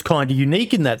Crew was kind of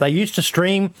unique in that they used to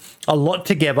stream a lot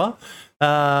together,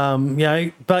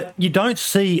 but you don't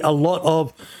see a lot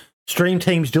of stream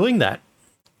teams doing that.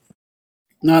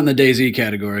 Not in the DayZ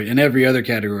category. In every other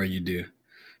category you do,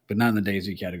 but not in the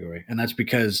DayZ category. And that's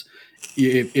because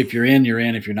if you're in, you're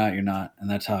in. If you're not, you're not. And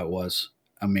that's how it was.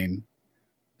 I mean,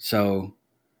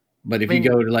 but if you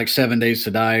go to like 7 Days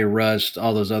to Die, Rust,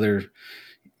 all those other,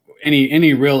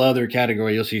 any real other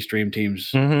category, you'll see stream teams,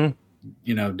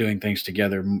 doing things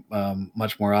together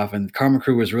much more often. Karma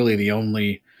Crew was really the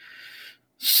only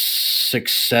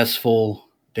successful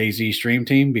DayZ stream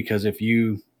team, because if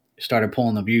you started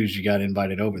pulling the views, you got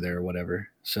invited over there or whatever.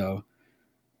 So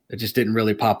it just didn't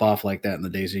really pop off like that in the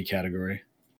DayZ category.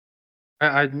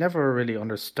 I never really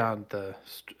understand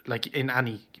in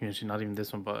any community, not even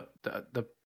this one, but the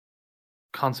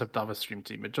concept of a stream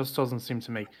team. It just doesn't seem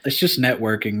to make. It's just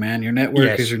networking, man. Your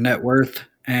network is your net worth.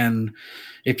 And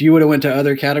if you would have went to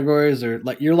other categories, or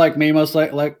like you're like me, most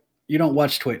like you don't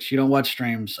watch Twitch, you don't watch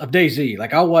streams of DayZ.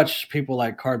 Like I'll watch people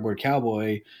like Cardboard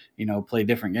Cowboy, play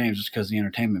different games just because the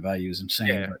entertainment value is insane.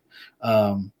 Yeah.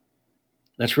 But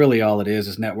that's really all it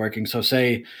is networking. So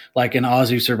say like in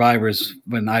Aussie Survivors,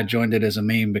 when I joined it as a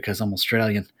meme because I'm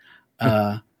Australian,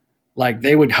 like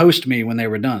they would host me when they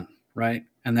were done, right?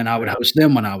 And then I would host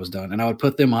them when I was done, and I would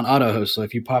put them on auto host. So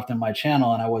if you popped in my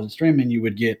channel and I wasn't streaming, you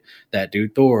would get that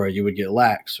dude Thor, or you would get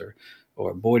Lax or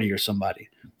Boydie or somebody.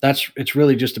 It's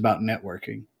really just about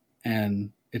networking,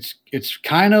 and it's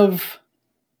kind of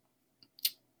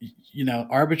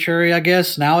arbitrary, I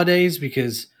guess, nowadays,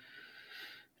 because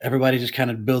everybody just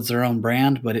kind of builds their own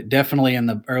brand. But it definitely, in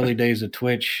the early days of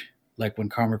Twitch, like when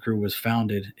Karma Crew was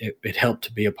founded, it helped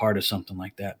to be a part of something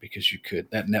like that, because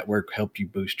that network helped you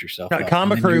boost yourself. No,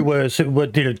 Karma Crew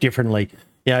did it differently.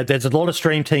 There's a lot of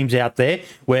stream teams out there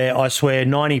where I swear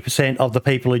 90% of the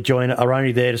people who join it are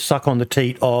only there to suck on the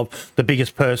teat of the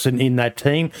biggest person in that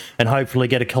team and hopefully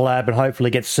get a collab and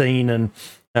hopefully get seen. And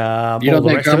you don't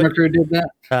think Karma Crew did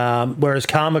that? Whereas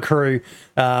Karma Crew,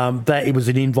 it was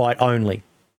an invite only.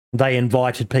 They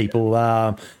invited people.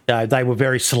 They were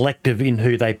very selective in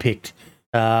who they picked.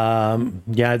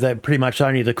 They're pretty much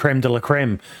only the creme de la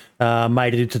creme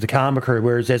made it into the Karma Crew,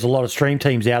 whereas there's a lot of stream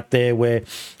teams out there where,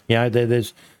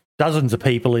 there's dozens of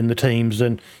people in the teams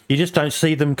and you just don't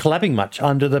see them collabing much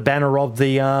under the banner of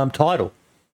the title.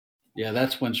 Yeah,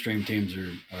 that's when stream teams are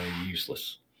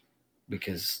useless,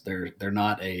 because they're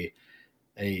not a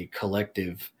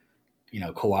collective,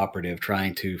 cooperative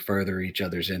trying to further each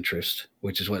other's interest,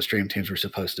 which is what stream teams were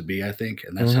supposed to be, I think.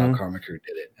 And that's how Karma Crew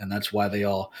did it. And that's why they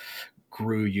all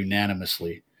grew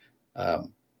unanimously.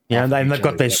 And they've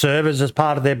got their servers as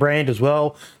part of their brand as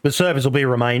well. The servers will be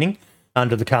remaining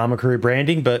under the Karma Crew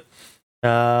branding, but they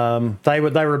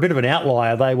were a bit of an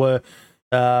outlier. They were,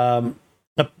 as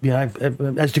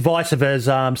divisive as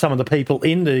some of the people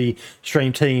in the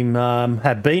stream team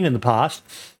have been in the past.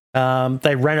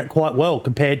 They ran it quite well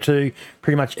compared to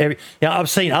pretty much every. I've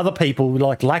seen other people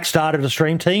like Lax started a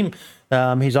stream team,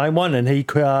 his own one, and he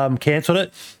cancelled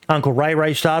it. Uncle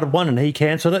Ray started one, and he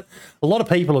cancelled it. A lot of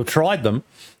people have tried them,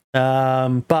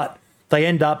 but they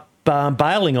end up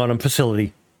bailing on them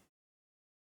facility.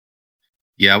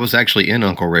 Yeah, I was actually in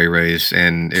Uncle Ray's,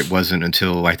 and it wasn't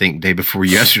until I think day before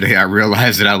yesterday I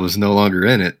realized that I was no longer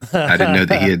in it. I didn't know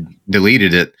that he had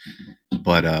deleted it,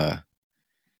 but I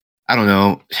don't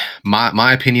know.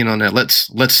 My opinion on that.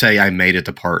 Let's say I made it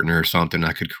the partner or something.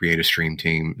 I could create a stream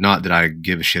team. Not that I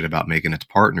give a shit about making it the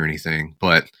partner or anything,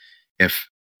 but if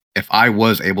I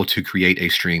was able to create a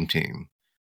stream team,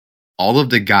 all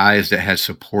of the guys that had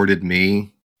supported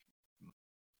me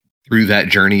through that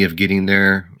journey of getting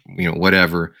there,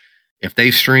 whatever, if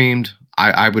they streamed,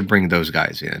 I would bring those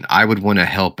guys in. I would want to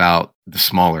help out the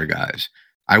smaller guys.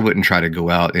 I wouldn't try to go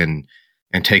out and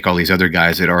take all these other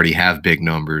guys that already have big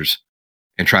numbers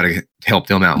and try to help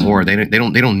them out more. They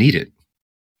don't need it.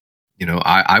 You know,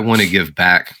 I want to give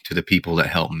back to the people that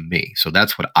help me. So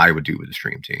that's what I would do with the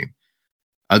stream team.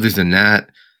 Other than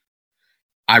that,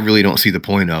 I really don't see the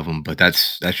point of them, but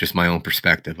that's just my own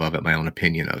perspective of it, my own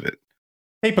opinion of it.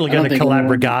 People are going to collab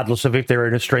regardless of if they're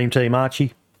in a stream team,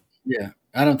 Archie. Yeah.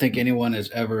 I don't think anyone has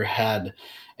ever had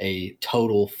a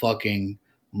total fucking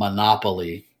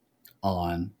monopoly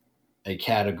on a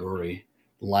category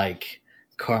like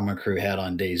Karma Crew had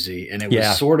on DayZ, and it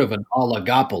was sort of an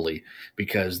oligopoly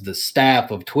because the staff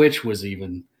of Twitch was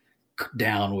even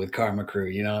down with Karma Crew.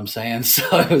 You know what I'm saying? So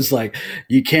it was like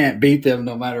you can't beat them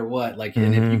no matter what. Like,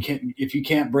 and if you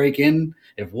can't break in,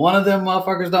 if one of them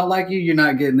motherfuckers don't like you, you're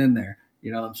not getting in there.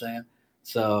 You know what I'm saying?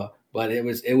 So, but it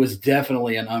was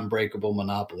definitely an unbreakable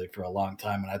monopoly for a long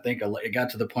time, and I think it got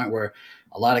to the point where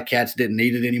a lot of cats didn't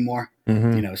need it anymore.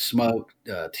 You know, Smoke,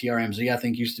 TRMZ, I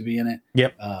think used to be in it.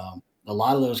 Yep. A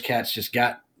lot of those cats just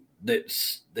got that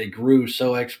they grew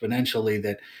so exponentially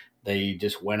that they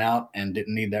just went out and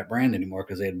didn't need that brand anymore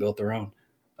because they had built their own.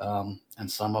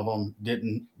 And some of them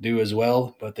didn't do as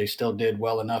well, but they still did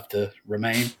well enough to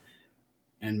remain.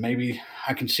 And maybe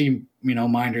I can see, you know,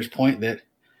 Minder's point that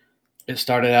it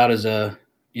started out as a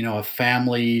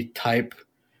family type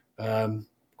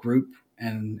group,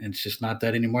 and it's just not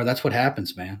that anymore. That's what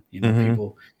happens, man. You know,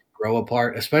 people grow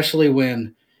apart, especially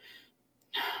when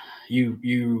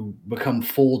you become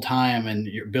full-time and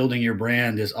you're building your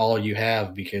brand is all you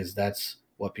have because that's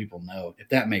what people know, if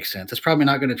that makes sense. It's probably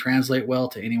not going to translate well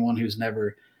to anyone who's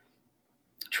never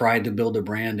tried to build a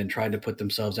brand and tried to put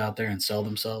themselves out there and sell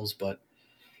themselves, but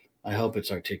I hope it's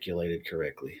articulated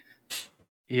correctly.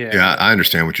 Yeah, I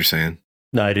understand what you're saying.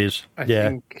 No, it is. I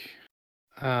think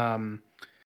I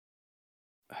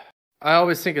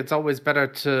always think it's always better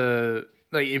to,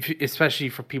 like, especially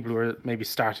for people who are maybe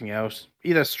starting out,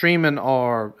 either streaming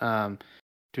or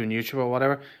doing YouTube or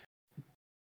whatever,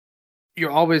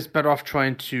 you're always better off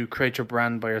trying to create your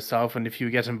brand by yourself. And if you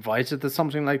get invited to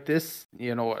something like this,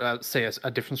 you know, say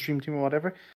a different stream team or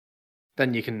whatever,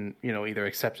 then you can, you know, either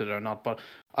accept it or not. But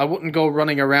I wouldn't go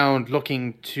running around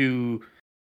looking to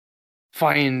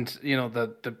find, you know,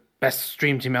 the best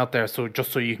stream team out there so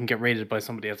you can get rated by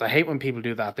somebody else. I hate when people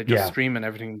do that. They just stream and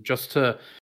everything just to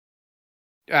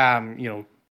you know,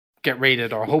 get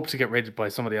rated or hope to get rated by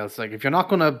somebody else. Like, if you're not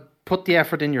going to put the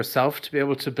effort in yourself to be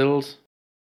able to build,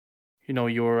 you know,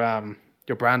 your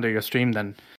brand or your stream,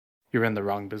 then you're in the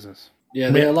wrong business. Yeah,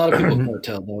 there are a lot of people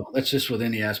coattail though. That's just with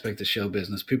any aspect of show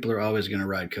business. People are always going to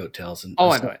ride coattails, and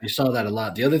I know. You saw that a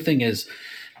lot. The other thing is,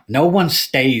 no one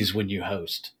stays when you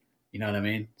host. You know what I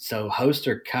mean? So hosts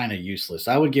are kind of useless.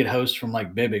 I would get hosts from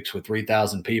like Bibix with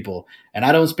 3,000 people, and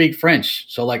I don't speak French,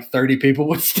 so like 30 people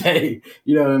would stay.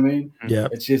 You know what I mean? Yeah.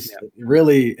 It's just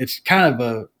really, it's kind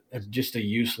of just a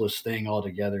useless thing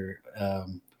altogether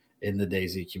in the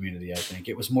DayZ community. I think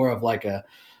it was more of like an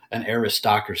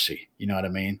aristocracy. You know what I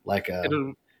mean? Like a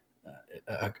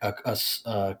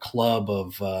club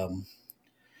of.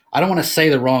 I don't want to say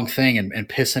the wrong thing and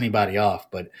piss anybody off,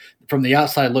 but from the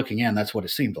outside looking in, that's what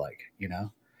it seemed like, you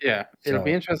know? Yeah. It'll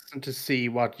be interesting to see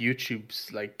what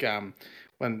YouTube's like,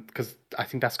 because I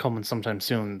think that's coming sometime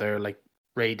soon. Their like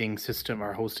rating system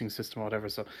or hosting system or whatever.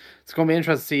 So it's going to be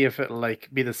interesting to see if it'll like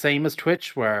be the same as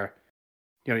Twitch where,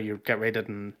 you know, you get rated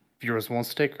and viewers won't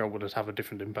stick, or would it have a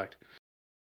different impact?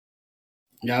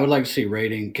 Yeah, I would like to see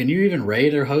rating. Can you even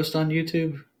rate or host on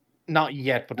YouTube? Not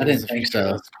yet, but I didn't think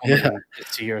so. Yeah,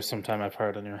 this year sometime I've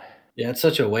heard anyway. Yeah, it's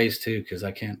such a waste too because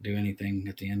I can't do anything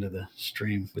at the end of the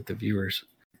stream with the viewers,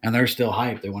 and they're still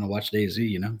hyped. They want to watch DayZ,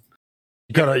 you know.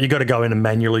 You got to go in and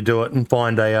manually do it and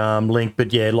find a link.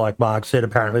 But yeah, like Mark said,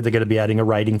 apparently they're going to be adding a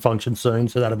rating function soon,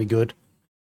 so that'll be good.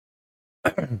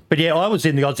 But yeah, I was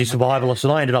in the Aussie Survivalist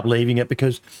and I ended up leaving it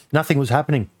because nothing was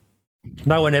happening.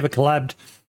 No one ever collabed,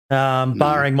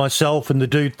 barring myself and the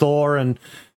dude Thor and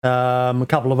a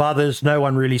couple of others. No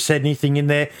one really said anything in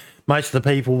there. Most of the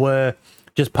people were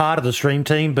just part of the stream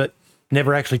team, but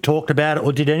never actually talked about it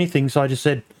or did anything. So I just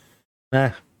said,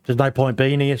 there's no point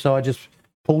being here. So I just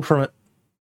pulled from it.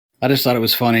 I just thought it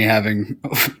was funny having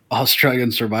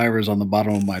Australian survivors on the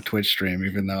bottom of my Twitch stream,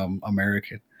 even though I'm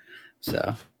American.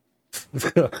 So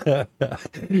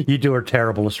you do a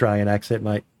terrible Australian accent,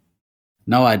 mate.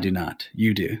 No, I do not.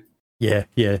 You do. Yeah,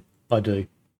 I do.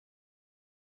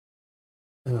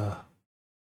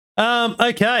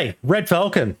 Okay, Red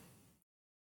Falcon.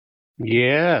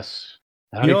 Yes.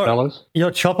 Howdy, fellas.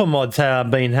 Your chopper mods have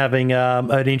been having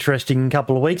an interesting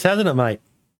couple of weeks, hasn't it, mate?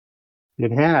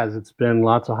 It has. It's been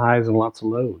lots of highs and lots of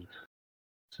lows.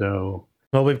 So,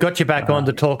 well, we've got you back on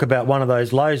to talk about one of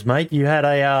those lows, mate. You had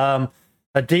a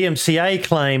DMCA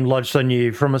claim lodged on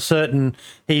you from a certain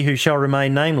he who shall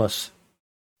remain nameless.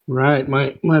 Right,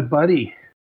 my buddy.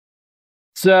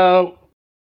 So,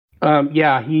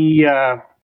 he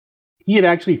had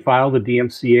actually filed a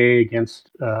DMCA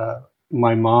against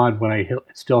my mod when I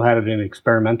still had it in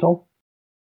experimental,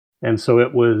 and so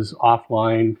it was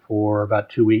offline for about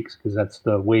 2 weeks because that's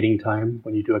the waiting time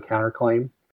when you do a counterclaim.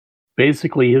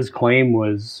 Basically, his claim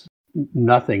was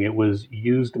nothing. It was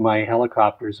used my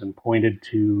helicopters and pointed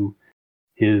to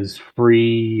his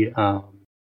free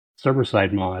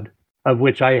server-side mod, of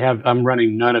which I'm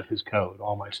running none of his code.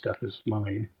 All my stuff is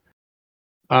mine.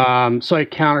 So I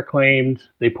counterclaimed.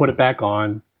 They put it back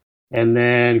on, and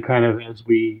then kind of as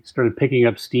we started picking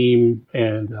up steam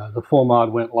and the full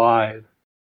mod went live,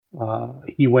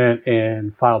 he went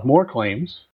and filed more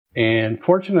claims. And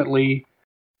fortunately,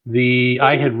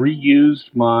 I had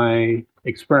reused my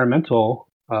experimental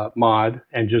mod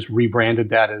and just rebranded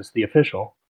that as the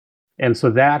official. And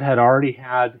so that had already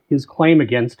had his claim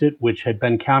against it, which had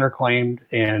been counterclaimed,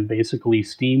 and basically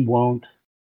Steam won't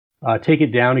take it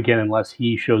down again unless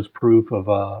he shows proof of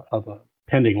a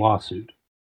pending lawsuit,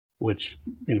 which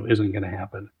isn't going to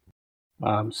happen.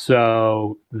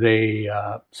 So they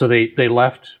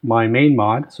left my main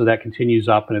mod, so that continues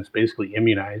up and it's basically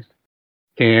immunized.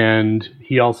 And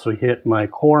he also hit my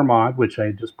core mod, which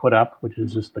I just put up, which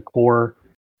is just the core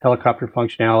helicopter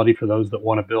functionality for those that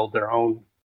want to build their own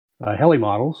heli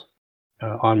models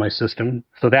on my system.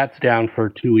 So that's down for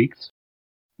 2 weeks.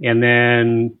 And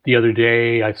then the other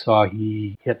day I saw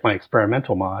he hit my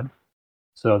experimental mod.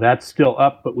 So that's still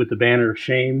up, but with the banner of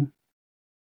shame.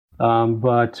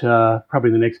 But probably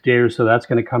the next day or so, that's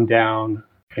going to come down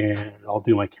and I'll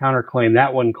do my counterclaim.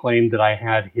 That one claimed that I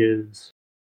had his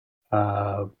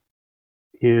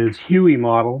Huey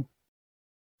model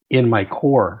in my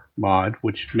core mod,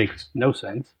 which makes no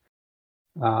sense.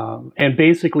 And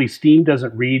basically, Steam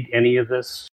doesn't read any of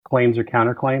this claims or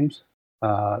counterclaims.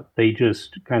 They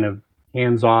just kind of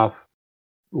hands off,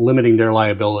 limiting their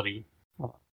liability.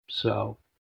 So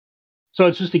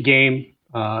it's just a game.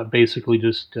 Basically,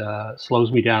 just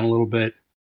slows me down a little bit.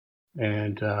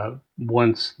 And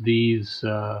once these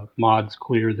mods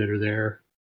clear that are there,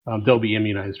 they'll be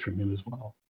immunized from him as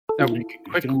well. You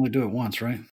can only do it once,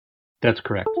 right? That's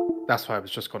correct. That's why I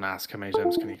was just going to ask how many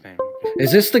times can you claim?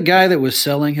 Is this the guy that was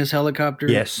selling his helicopter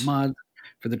mod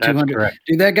for the 200? Correct.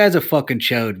 Dude, that guy's a fucking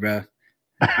chode, bro.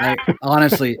 Like,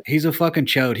 honestly, he's a fucking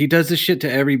chode. He does this shit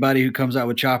to everybody who comes out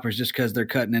with choppers just because they're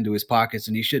cutting into his pockets,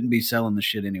 and he shouldn't be selling the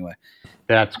shit anyway.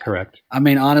 That's correct. I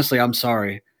mean, honestly, I'm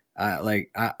sorry.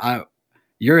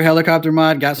 Your helicopter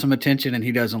mod got some attention, and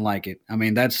he doesn't like it. I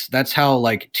mean, that's how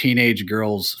like teenage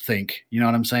girls think. You know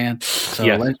what I'm saying? So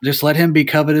Yes. just let him be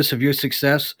covetous of your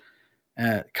success.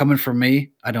 Coming from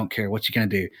me, I don't care what you gonna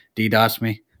do. DDoS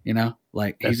me,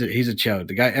 he's a chode.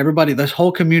 The guy, everybody, this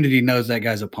whole community knows that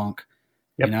guy's a punk.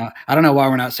 Yep. I don't know why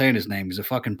we're not saying his name. He's a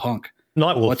fucking punk.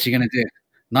 Nightwolf. What's he gonna do?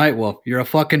 Nightwolf, you're a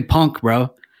fucking punk,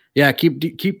 bro. Yeah,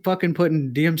 keep fucking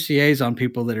putting DMCA's on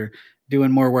people that are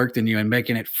doing more work than you and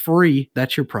making it free.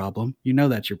 That's your problem. You know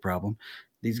that's your problem.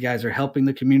 These guys are helping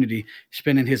the community,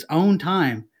 spending his own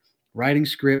time writing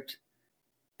script.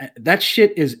 That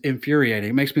shit is infuriating.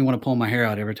 It makes me want to pull my hair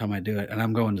out every time I do it, and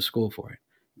I'm going to school for it.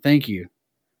 Thank you,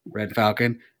 Red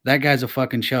Falcon. That guy's a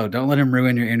fucking show. Don't let him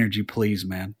ruin your energy, please,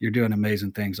 man. You're doing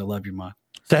amazing things. I love your mod.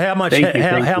 So how much Thank you.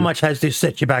 how much has this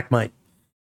set you back, mate?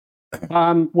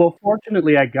 Well,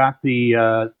 fortunately, I got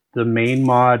the main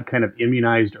mod kind of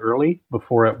immunized early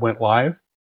before it went live.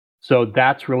 So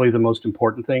that's really the most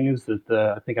important thing, is that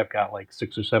I think I've got like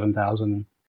 6,000 or 7,000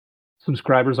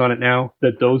 subscribers on it now,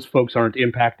 that those folks aren't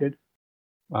impacted.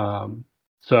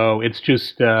 So it's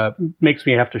just makes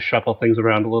me have to shuffle things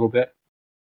around a little bit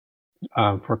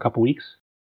for a couple weeks,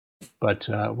 but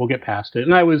we'll get past it.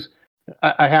 And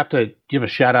I have to give a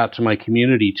shout out to my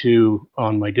community too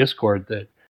on my Discord, that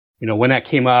when that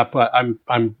came up,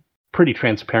 I'm pretty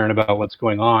transparent about what's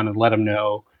going on and let them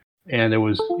know. And there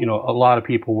was a lot of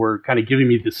people were kind of giving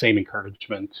me the same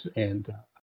encouragement and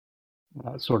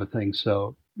sort of thing.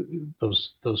 So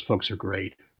those folks are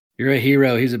great. You're a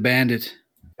hero. He's a bandit.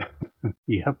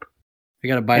 Yep. We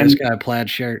got to buy this guy a plaid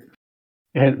shirt.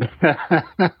 And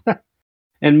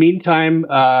and meantime,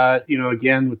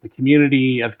 again, with the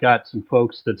community, I've got some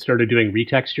folks that started doing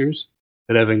retextures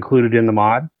that I've included in the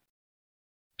mod.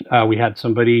 We had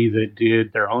somebody that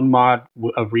did their own mod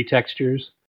of retextures,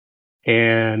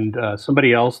 and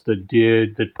somebody else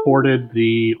that ported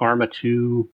the Arma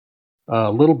 2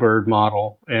 Little Bird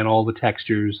model and all the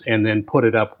textures, and then put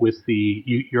it up with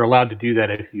you're allowed to do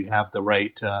that if you have the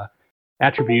right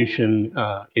attribution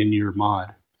in your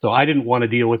mod. So I didn't want to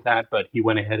deal with that, but he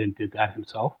went ahead and did that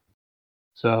himself.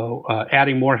 So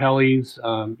adding more helis,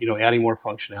 adding more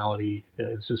functionality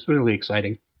is just really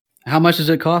exciting. How much does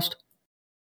it cost?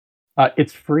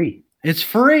 It's free. It's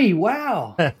free.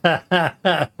 Wow.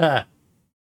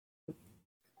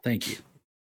 Thank you.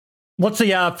 What's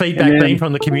the feedback been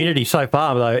from the community so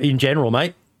far, though, in general,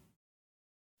 mate?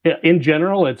 In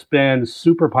general, it's been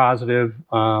super positive.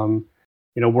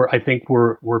 I think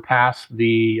we're past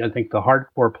the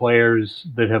hardcore players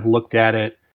that have looked at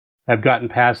it have gotten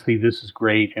past this is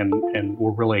great, and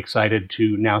we're really excited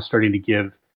to now starting to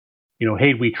give,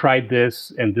 hey, we tried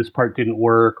this and this part didn't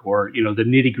work, or the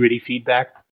nitty gritty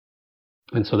feedback,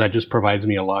 and so that just provides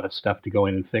me a lot of stuff to go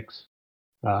in and fix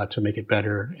to make it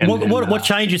better. And what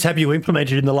changes have you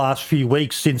implemented in the last few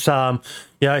weeks since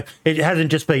it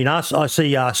hasn't just been us? I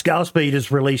see Scalespeed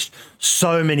has released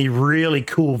so many really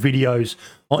cool videos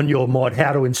on your mod,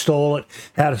 how to install it,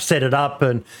 how to set it up,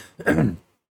 and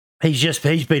he's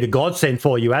been a godsend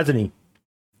for you, hasn't he?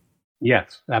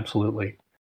 Yes, absolutely.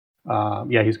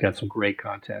 He's got some great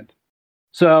content.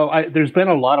 So there's been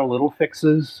a lot of little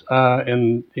fixes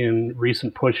in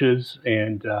recent pushes,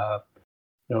 and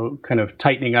kind of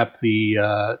tightening up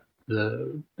the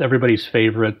everybody's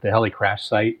favorite, the heli crash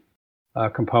site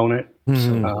component.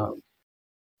 Mm-hmm.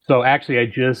 So actually,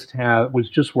 I was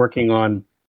just working on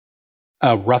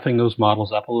roughing those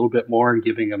models up a little bit more and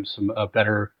giving them a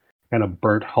better kind of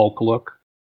burnt Hulk look,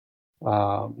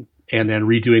 and then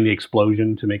redoing the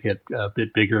explosion to make it a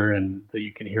bit bigger and that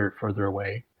you can hear it further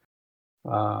away.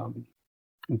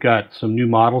 Got some new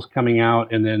models coming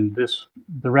out, and then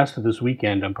the rest of this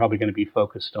weekend, I'm probably going to be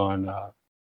focused on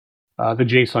the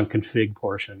JSON config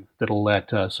portion that'll let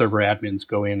server admins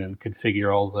go in and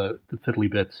configure all the fiddly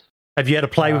bits. Have you had to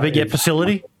play with it yet,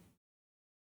 Facility?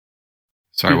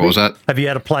 Sorry, what was that? Have you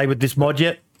had to play with this mod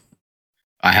yet?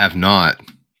 I have not.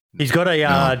 He's got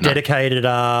a dedicated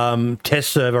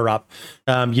test server up.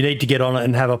 You need to get on it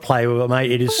and have a play with it,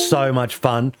 mate. It is so much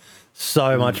fun.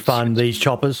 So much fun, these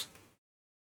choppers.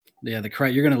 Yeah,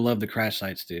 you're going to love the crash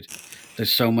sites, dude.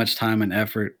 There's so much time and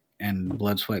effort and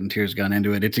blood, sweat, and tears gone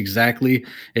into it. It's exactly,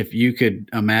 if you could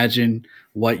imagine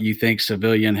what you think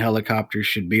civilian helicopters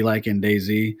should be like in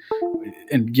DayZ,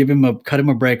 and cut him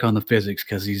a break on the physics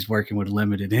because he's working with a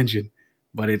limited engine.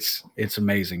 But it's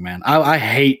amazing, man. I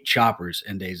hate choppers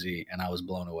in DayZ, and I was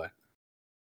blown away.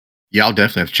 Yeah, I'll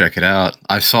definitely have to check it out.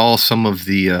 I saw some of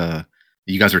the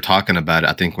you guys were talking about it,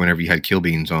 I think, whenever you had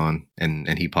Killbeans on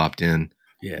and he popped in.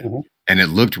 Yeah. Mm-hmm. And it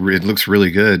looks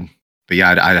really good. But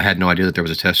yeah, I had no idea that there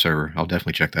was a test server. I'll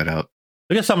definitely check that out.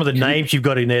 Look at some of the names you've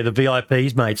got in there, the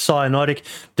VIPs, mate. Cyanotic,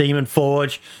 Demon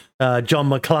Forge, John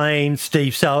McLean,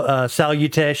 Steve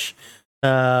Salutesh.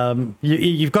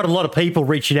 You've got a lot of people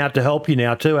reaching out to help you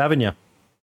now too, haven't you?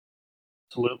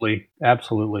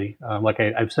 Absolutely. Like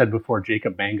I've said before,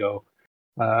 Jacob Mango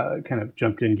kind of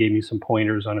jumped in, gave me some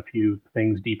pointers on a few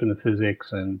things deep in the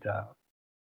physics, and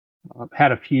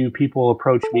had a few people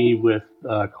approach me with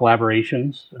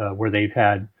collaborations where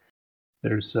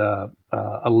there's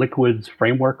a liquids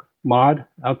framework mod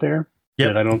out there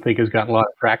that I don't think has gotten a lot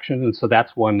of traction, and so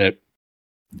that's one that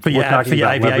for your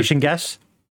aviation gas.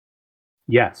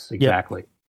 Yes, exactly.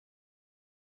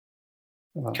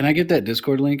 Yep. Can I get that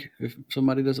Discord link if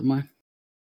somebody doesn't mind?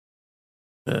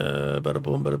 Bada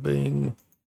boom, bada bing.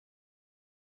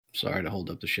 Sorry to hold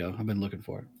up the show. I've been looking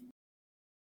for it.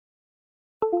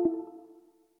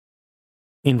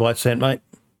 Invite sent, mate.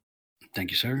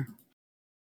 Thank you, sir.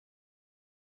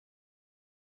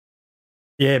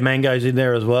 Yeah, Mango's in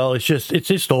there as well. It's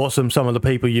just awesome. Some of the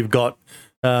people you've got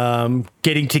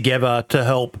getting together to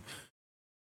help.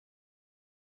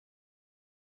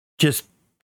 Just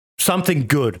something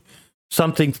good,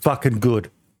 something fucking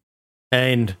good,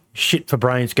 and Shit for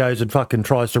Brains goes and fucking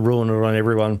tries to ruin it on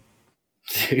everyone.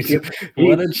 Dude,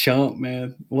 what a chump,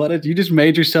 man! You just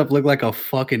made yourself look like a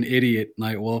fucking idiot,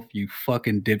 Nightwolf. You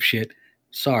fucking dipshit.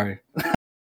 Sorry.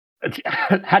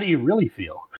 How do you really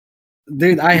feel,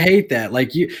 dude? I hate that. Like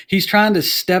he's trying to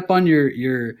step on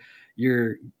your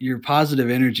positive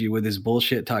energy with his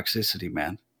bullshit toxicity,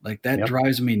 man. Like that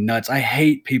drives me nuts. I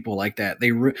hate people like that.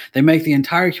 They make the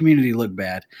entire community look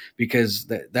bad because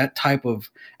that type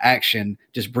of action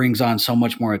just brings on so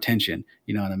much more attention.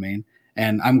 You know what I mean?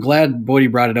 And I'm glad Bodie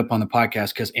brought it up on the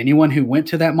podcast because anyone who went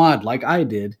to that mod, like I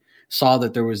did, saw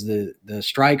that there was the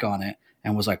strike on it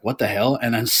and was like, what the hell?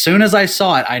 And as soon as I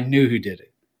saw it, I knew who did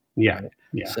it. Yeah.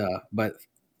 So, but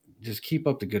just keep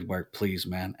up the good work, please,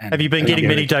 man. And have you been getting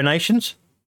many donations?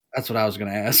 That's what I was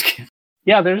going to ask.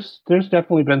 Yeah, there's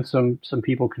definitely been some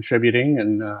people contributing,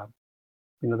 and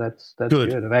that's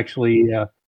good. I've actually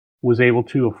was able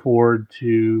to afford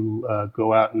to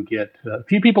go out and get a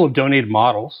few people have donated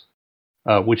models.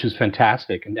 which is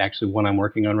fantastic. And actually, one I'm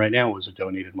working on right now was a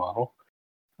donated model.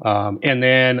 And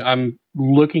then I'm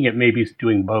looking at maybe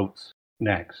doing boats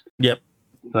next. Yep.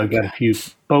 So I've got a few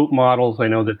boat models. I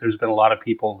know that there's been a lot of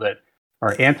people that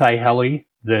are anti-heli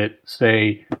that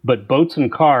say, but boats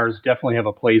and cars definitely have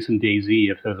a place in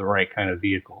DayZ if they're the right kind of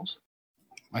vehicles.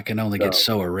 I can only get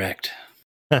so erect.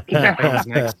 Planes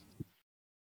next.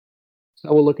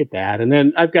 So we'll look at that, and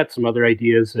then I've got some other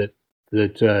ideas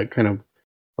that kind of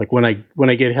like when I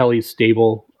get helis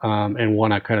stable and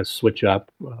want to kind of switch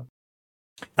up.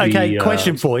 Okay,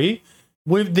 question for you.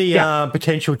 With the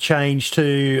potential change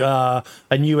to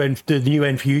the new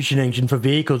Enfusion engine for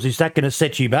vehicles, is that going to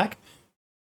set you back?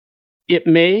 It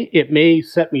may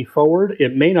set me forward.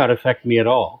 It may not affect me at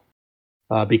all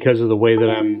because of the way that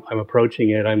I'm approaching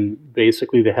it. I'm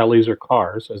basically, the helis are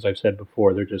cars, as I've said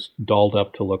before. They're just dolled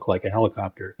up to look like a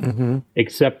helicopter,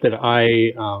 except that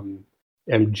I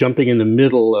am jumping in the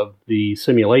middle of the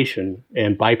simulation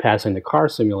and bypassing the car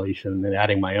simulation and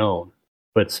adding my own,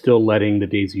 but still letting the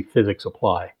DayZ physics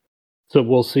apply. So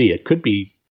we'll see. It could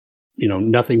be,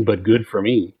 nothing but good for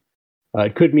me.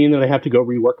 It could mean that I have to go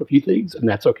rework a few things, and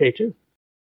that's okay too.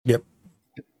 Yep.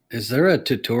 Is there a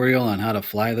tutorial on how to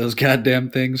fly those goddamn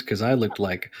things? Because I looked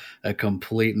like a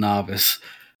complete novice.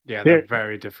 Yeah, they're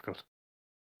very difficult.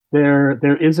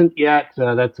 There isn't yet.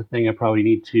 That's the thing I probably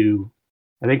need to.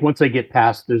 I think once I get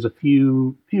past, there's a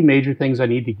few major things I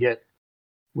need to get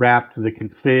wrapped: the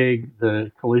config,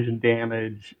 the collision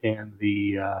damage, and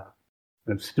the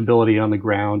stability on the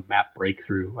ground map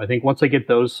breakthrough. I think once I get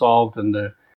those solved, and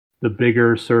the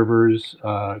bigger servers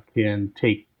can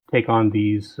take on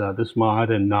this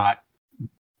mod and not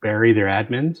bury their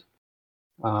admins,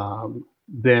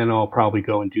 then I'll probably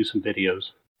go and do some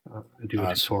videos and do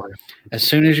a tutorial. As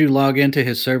soon as you log into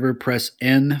his server, press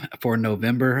N for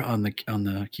November on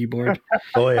the keyboard.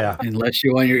 Oh yeah, and let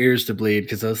you want your ears to bleed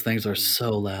because those things are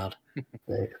so loud.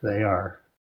 They are.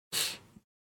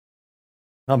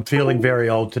 I'm feeling very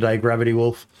old today, Gravity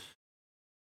Wolf.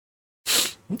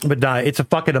 But no, it's a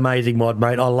fucking amazing mod,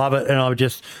 mate. I love it, and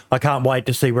I can't wait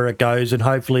to see where it goes, and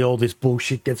hopefully all this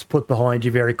bullshit gets put behind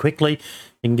you very quickly.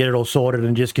 You can get it all sorted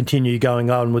and just continue going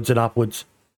onwards and upwards.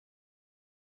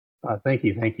 Thank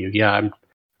you. Yeah, I'm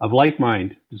of like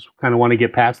mind. Just kind of want to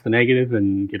get past the negative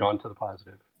and get on to the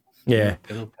positive. Yeah.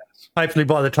 Hopefully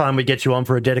by the time we get you on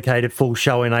for a dedicated full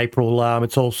show in April,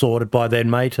 it's all sorted by then,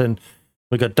 mate, and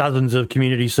we've got dozens of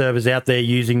community servers out there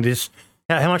using this.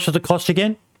 How much does it cost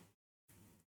again?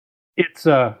 It's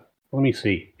let me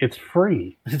see. It's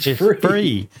free. It's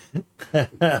free.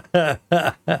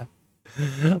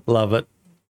 Love it.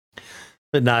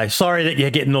 But no, sorry that you're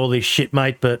getting all this shit,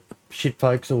 mate, but shit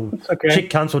folks or shit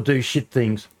cunts will do shit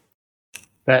things.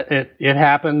 That it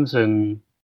happens, and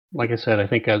like I said, I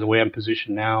think the way I'm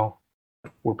positioned now,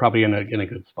 we're probably in a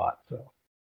good spot. So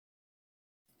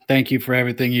thank you for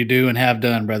everything you do and have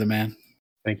done, brother man.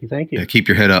 Thank you. Yeah, keep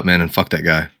your head up, man, and fuck that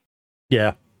guy.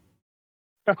 Yeah.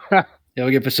 Yeah,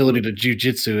 we get facility to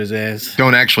jujitsu his ass.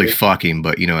 Don't actually fuck him,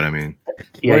 but you know what I mean.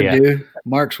 Yeah. Do.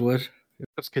 Marks would.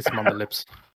 Just kiss him on the lips.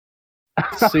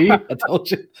 See? I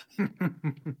told you.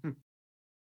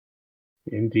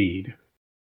 Indeed.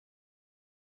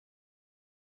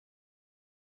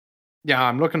 Yeah,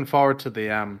 I'm looking forward to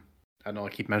the I know I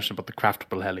keep mentioning about the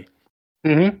craftable heli.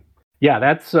 Mm-hmm. Yeah,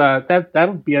 that's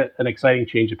that'll be an exciting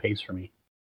change of pace for me.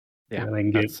 Yeah, and I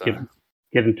can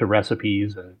get into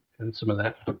recipes and some of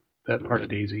that part of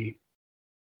DayZ.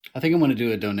 I think I'm going to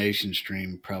do a donation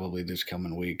stream probably this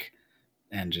coming week,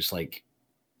 and just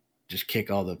kick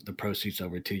all the proceeds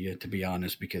over to you, to be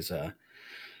honest, because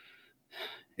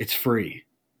it's free.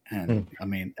 And I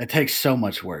mean, it takes so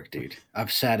much work, dude.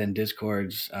 I've sat in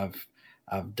Discords. I've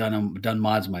done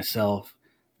mods myself.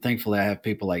 Thankfully, I have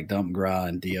people like Dumpgra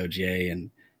and DOJ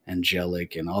and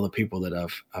Angelic and all the people that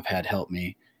I've had help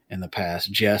me in the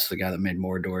past. Jess, the guy that made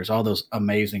Mordors, all those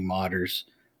amazing modders.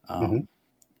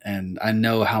 And I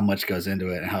know how much goes into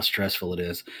it and how stressful it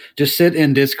is. Just sit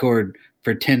in Discord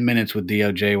for 10 minutes with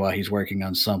DOJ while he's working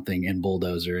on something in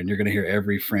Bulldozer, and you're going to hear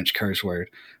every French curse word.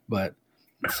 But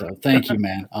so thank you,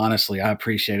 man. Honestly, I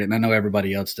appreciate it. And I know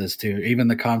everybody else does too. Even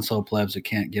the console plebs that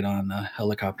can't get on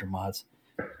helicopter mods.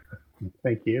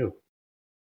 Thank you.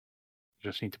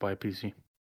 Just need to buy a PC.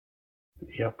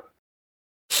 Yep.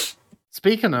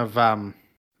 Speaking of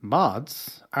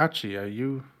mods, Archie, are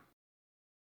you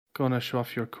going to show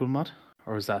off your cool mod?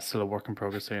 Or is that still a work in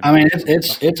progress? I mean,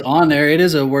 it's on there. It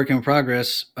is a work in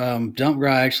progress.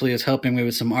 Dumpgra actually is helping me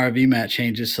with some RV mat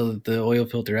changes so that the oil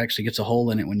filter actually gets a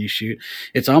hole in it when you shoot.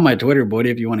 It's on my Twitter,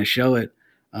 buddy, if you want to show it.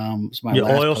 It's my your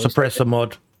last oil post. suppressor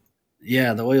mod.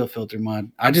 Yeah, the oil filter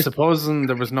mod. I'm supposing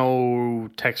there was no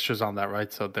textures on that,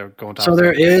 right? So they're going to. So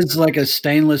there is like a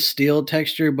stainless steel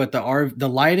texture, but the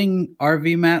lighting,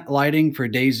 RV mat lighting for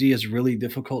DayZ is really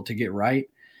difficult to get right.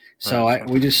 So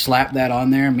we just slapped that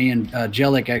on there. Me and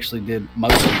Jellic actually did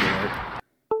most of the work.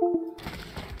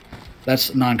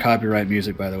 That's non-copyright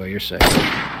music, by the way. You're safe.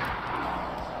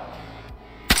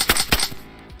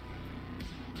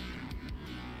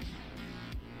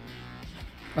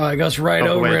 Oh, it goes right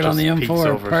over it on the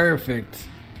M4. Perfect.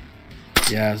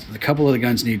 Yeah, a couple of the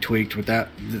guns need tweaked. With that,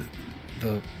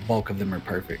 the bulk of them are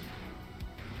perfect.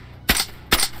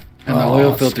 And the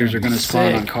oil filters are going to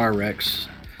spawn on car wrecks.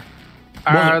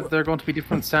 Are there going to be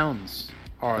different sounds?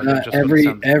 Or just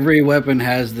every weapon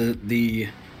has the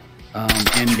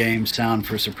in-game sound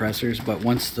for suppressors, but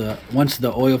once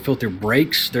the oil filter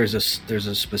breaks, there's a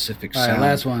specific sound. All right,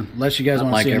 last one. Unless you guys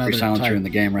want to see every silencer in the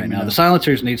game right now. The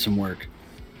silencers need some work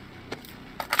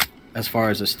as far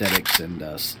as aesthetics and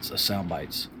sound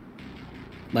bites.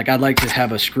 Like, I'd like to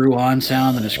have a screw-on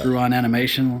sound and a screw-on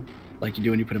animation, like you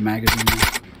do when you put a magazine in.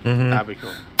 Mm-hmm. That'd be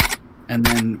cool. And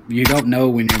then you don't know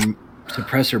when your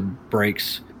suppressor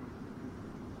breaks.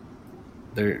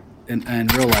 There, in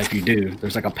real life, you do.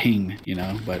 There's like a ping, you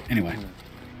know. But anyway,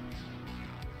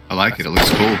 I like it. It looks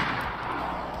cool.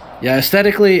 Yeah,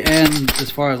 aesthetically and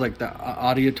as far as like the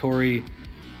auditory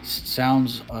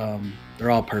sounds, they're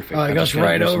all perfect. Oh, it goes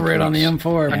right over it on the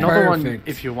M4. Another one,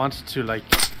 if you wanted to like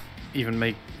even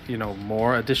make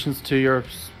more additions to your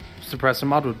suppressor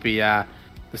mod, would be the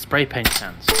spray paint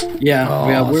cans.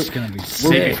 Yeah, it's gonna be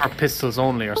maybe for pistols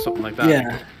only or something like that.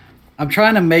 Yeah, I'm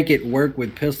trying to make it work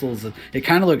with pistols. It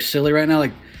kind of looks silly right now.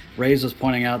 Like Ray's was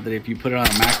pointing out that if you put it on a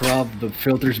Makarov, the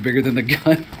filter's bigger than the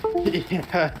gun.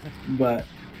 Yeah, but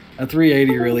a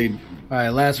 380 really. All right,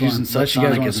 last one. Unless you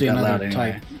guys want to see another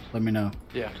type, let me know.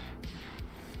 Yeah.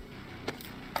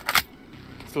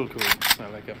 Still cool. I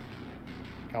like it.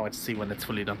 Can't wait to see when it's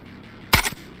fully done.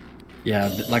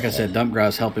 Yeah, like I said,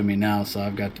 Dumpgrow's helping me now, so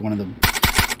I've got one of the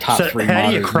top 3 modders.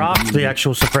 How do you craft the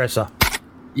actual suppressor?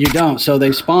 You don't. So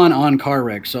they spawn on car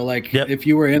wrecks. So like if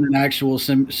you were in an actual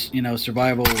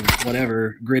survival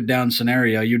whatever grid down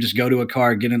scenario, you just go to a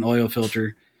car, get an oil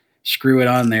filter, screw it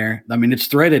on there. I mean, it's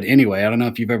threaded anyway. I don't know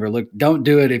if you've ever looked. Don't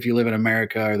do it if you live in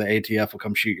America or the ATF will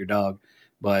come shoot your dog.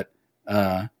 But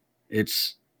you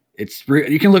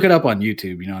can look it up on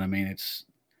YouTube. You know what I mean? It's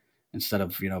instead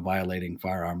of violating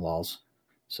firearm laws.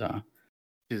 So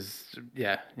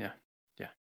yeah.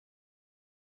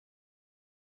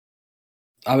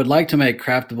 I would like to make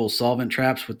craftable solvent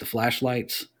traps with the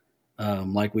flashlights,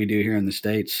 like we do here in the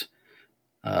States.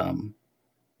 Did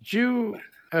you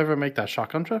ever make that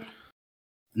shotgun trap?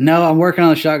 No, I'm working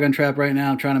on a shotgun trap right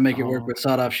now. I'm trying to make it work with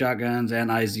sawed-off shotguns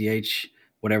and IZH,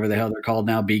 whatever the hell they're called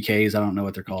now, BKs. I don't know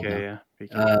what they're called now. Yeah,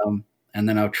 BK. And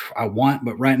then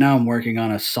but right now I'm working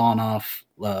on a sawn-off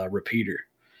repeater,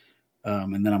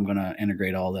 and then I'm going to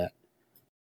integrate all that.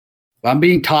 But I'm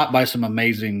being taught by some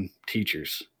amazing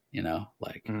teachers.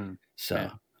 Like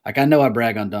I know I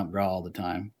brag on Dumpgraw all the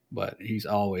time, but he's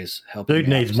always helping. Dude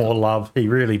needs more love. He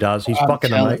really does. He's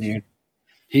fucking amazing.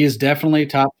 He is definitely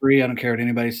top 3. I don't care what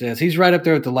anybody says. He's right up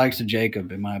there with the likes of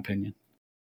Jacob, in my opinion.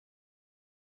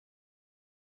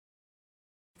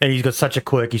 And he's got such a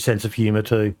quirky sense of humor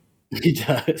too. He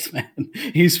does, man.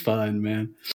 He's fun,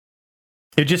 man.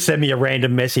 He'll just send me a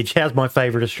random message. How's my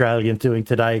favorite Australian doing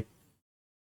today?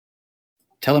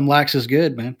 Tell him Lax is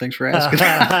good, man. Thanks for asking.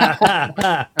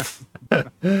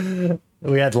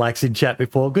 We had Lax in chat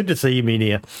before. Good to see you,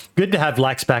 Minia. Good to have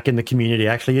Lax back in the community,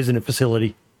 actually, isn't it,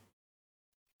 facility?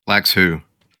 Lax who?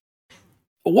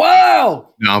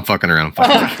 Wow! No, I'm fucking around.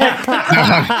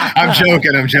 I'm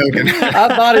joking. I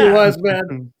thought he was,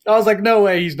 man. I was like, no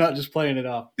way, he's not just playing it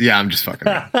off. Yeah, I'm just fucking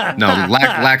around. No,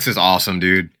 Lax is awesome,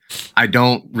 dude. I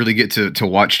don't really get to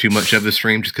watch too much of the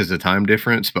stream just because of the time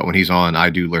difference, but when he's on, I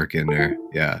do lurk in there.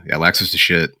 Yeah, Lax is the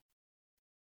shit.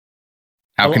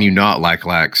 How can you not like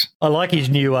Lax? I like his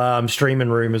new streaming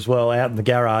room as well, out in the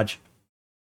garage.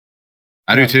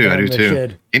 I do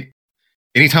too.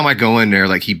 Anytime I go in there,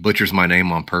 like, he butchers my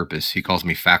name on purpose. He calls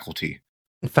me Faculty.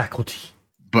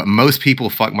 But most people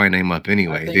fuck my name up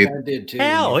anyway. I did too.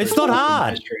 Hell, it's not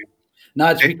hard. No,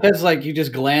 it's because like you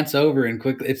just glance over and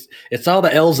quickly. It's all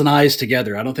the L's and I's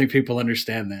together. I don't think people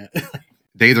understand that.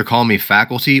 They either call me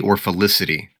Faculty or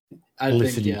Felicity. I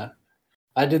think yeah.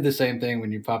 I did the same thing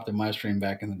when you popped in my stream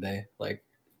back in the day. Like,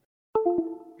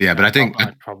 yeah, but I think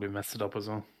I probably messed it up as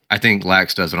well. I think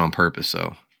Lax does it on purpose,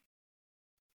 though.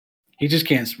 He just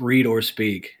can't read or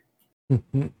speak.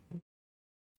 Yeah,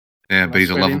 but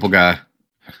he's a lovable guy.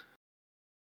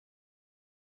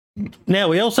 Now,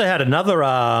 we also had another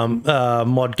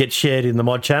mod get shared in the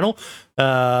mod channel.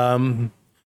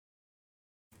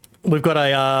 We've got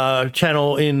a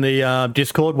channel in the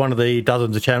Discord, one of the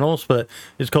dozens of channels, but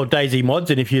it's called Daisy Mods.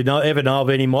 And if you ever know of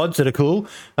any mods that are cool,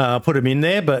 put them in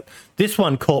there. But this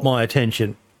one caught my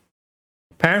attention.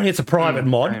 Apparently, it's a private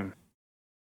mod.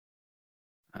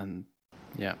 And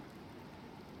yeah,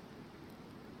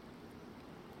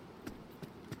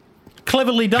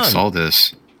 Cleverly done. I saw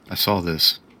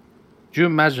this. Do you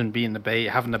imagine being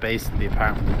having a base in the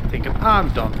apartment and thinking, I'm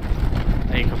done,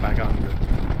 and you come back on,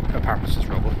 the apartment's just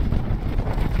rubble.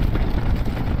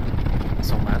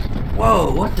 So mad.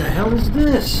 Whoa, what the hell is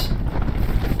this?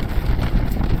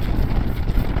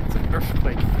 It's an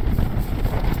earthquake.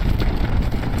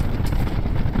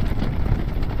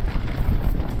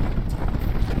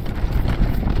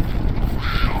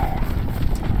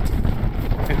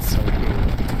 It's so cool.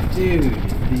 Dude,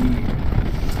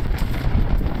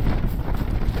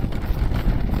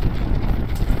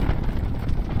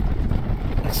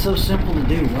 it's so simple to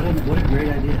do. What a great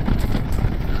idea.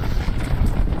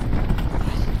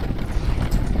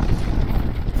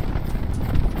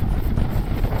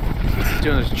 He's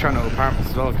doing his churn out apartments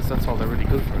as well, because that's all they're really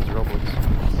good for, is robots.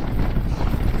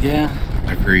 Yeah.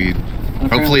 Agreed. Apparently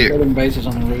Hopefully building bases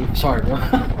on the roof. Sorry, bro.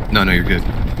 No, you're good.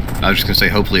 I was just gonna say,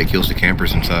 hopefully it kills the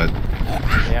campers inside.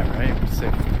 Yeah, right.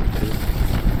 Sick.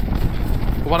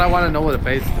 But what I want to know with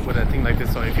a thing like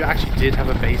this, so if you actually did have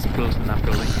a base built in that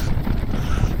building,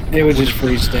 It would just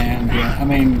freestand. Yeah, I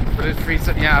mean, would it freeze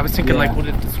it? Yeah, I was thinking Yeah. like, would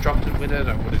it destruct it with it,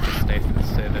 or would it just stay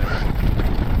there?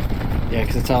 yeah,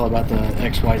 because it's all about the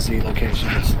XYZ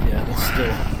locations. Yeah, that's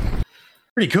still.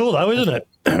 Pretty cool, though, isn't it?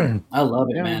 I love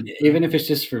it, Yeah. man. Even if it's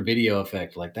just for video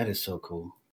effect, like that is so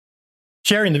cool.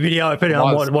 Sharing the video if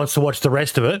anyone Was. wants to watch the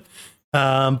rest of it.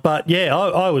 But yeah,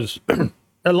 I was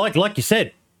like you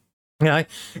said, you know,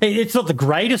 it's not the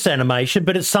greatest animation,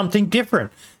 but it's something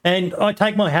different. And I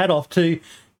take my hat off to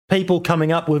people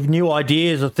coming up with new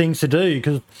ideas of things to do,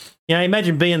 because you know,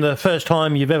 imagine being the first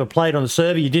time you've ever played on a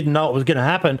server, you didn't know it was going to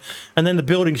happen, and then the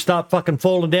buildings start fucking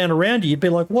falling down around you. You'd be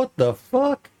like, what the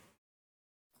fuck?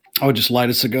 I would just light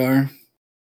a cigar.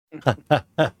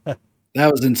 That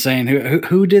was insane.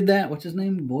 Who did that? What's his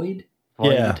name? Void?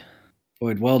 Yeah.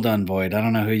 Void. Well done, Void. I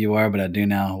don't know who you are, but I do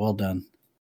now. Well done.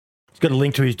 He's got a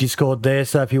link to his Discord there,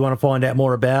 so if you want to find out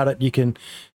more about it, you can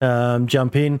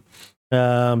jump in.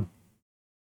 I'm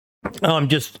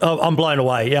blown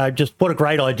away. Yeah, just what a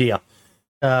great idea.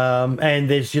 And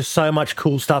there's just so much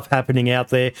cool stuff happening out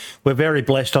there. We're very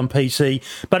blessed on PC,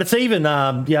 but it's even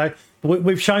you know,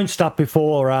 we've shown stuff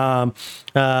before that,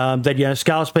 you know,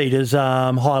 Scarspeed has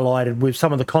highlighted with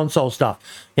some of the console stuff.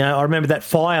 You know, I remember that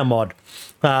fire mod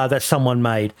that someone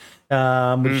made,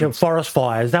 which Forest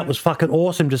Fires. That was fucking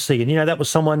awesome to see, and you know, that was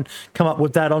someone come up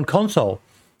with that on console.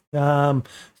 So,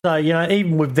 you know,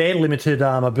 even with their limited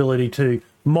ability to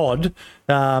mod,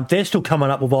 they're still coming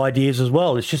up with ideas as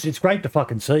well. It's great to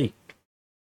fucking see.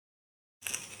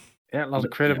 Yeah, a lot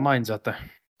of creative minds out there.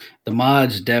 The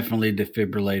mods definitely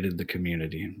defibrillated the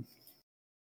community.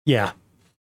 Yeah,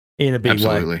 in a big way.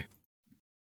 Absolutely.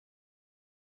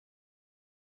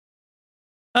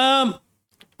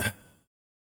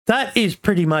 That is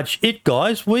pretty much it,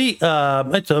 guys. We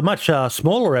it's a much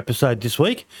smaller episode this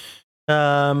week.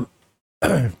 Thank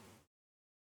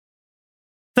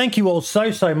you all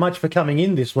so much for coming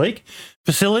in this week.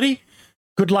 Facility,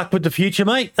 good luck with the future,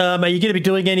 mate. Are you going to be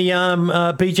doing any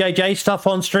BJJ stuff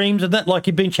on streams and that, like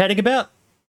you've been chatting about?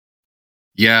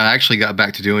 Yeah, I actually got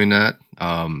back to doing that.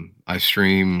 I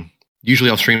stream, usually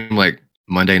I'll stream like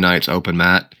Monday nights open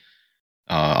mat.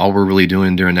 All we're really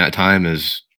doing during that time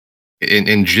is,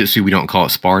 in jiu-jitsu, we don't call it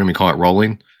sparring, we call it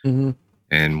rolling. Mm-hmm.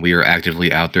 And we are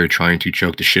actively out there trying to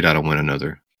choke the shit out of one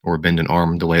another or bend an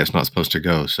arm the way it's not supposed to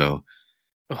go. So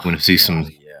I want to see some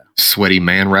sweaty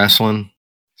man wrestling.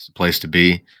 It's the place to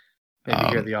be. Maybe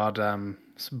hear the odd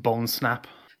bone snap.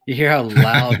 You hear how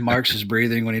loud Marks is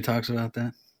breathing when he talks about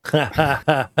that?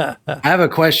 I have a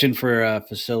question for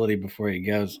Facility before he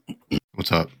goes.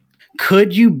 What's up?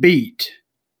 Could you beat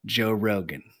Joe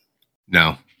Rogan?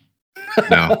 No.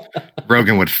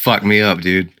 Rogan would fuck me up,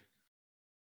 dude.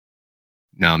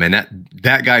 No, man,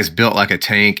 that guy's built like a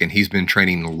tank, and he's been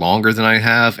training longer than I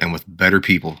have and with better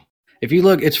people. If you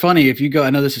look, it's funny. If you go, I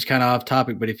know this is kind of off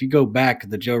topic, but if you go back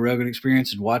the Joe Rogan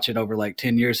experience and watch it over like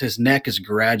 10 years, his neck is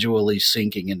gradually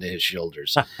sinking into his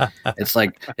shoulders. It's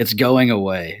like it's going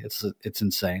away. It's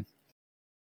insane.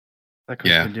 That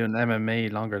guy's been doing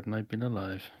MMA longer than I've been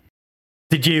alive.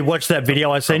 Did you watch that video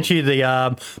I sent you,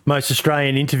 the most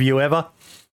Australian interview ever?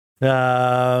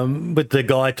 With the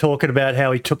guy talking about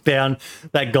how he took down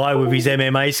that guy with his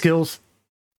MMA skills.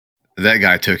 That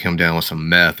guy took him down with some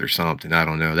meth or something. I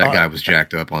don't know. That guy was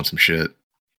jacked up on some shit.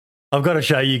 I've got to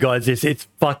show you guys this. It's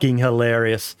fucking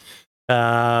hilarious.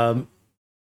 Share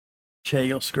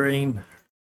your screen.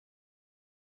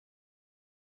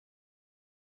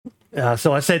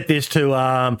 So I sent this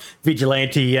to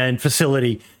Vigilante and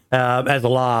Facility as a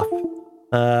laugh.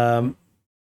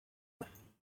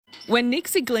 When Nick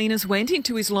Ziglinas went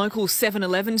into his local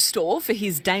 7-Eleven store for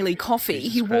his daily coffee,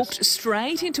 he walked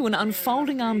straight into an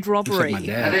unfolding armed robbery. Like my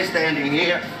dad. Now they're standing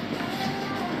here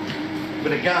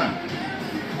with a gun.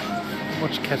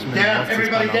 Much catchment. Down,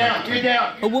 everybody down, get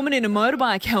down. A woman in a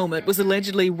motorbike helmet was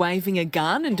allegedly waving a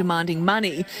gun and demanding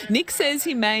money. Nick says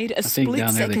he made a think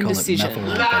down there they split-second call it decision. methyl.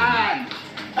 Line!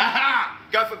 Aha!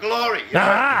 Go for glory.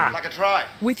 Like a try.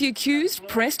 With the accused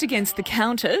pressed against the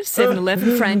counter,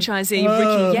 7-Eleven franchisee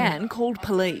Ricky Yan called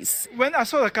police. When I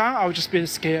saw the gun, I was just being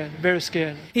scared, very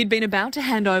scared. He'd been about to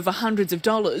hand over hundreds of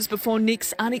dollars before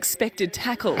Nick's unexpected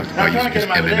tackle. I'm trying to get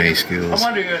them over MMA there. skills.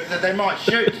 I'm wondering that they might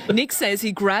shoot. Nick says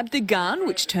he grabbed the gun,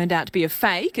 which turned out to be a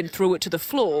fake, and threw it to the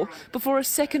floor before a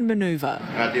second manoeuvre.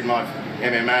 I did my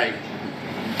MMA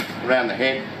around the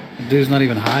head. The dude's not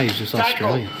even high. He's just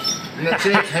Australian. And that's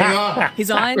it, hang on. His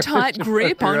iron-tight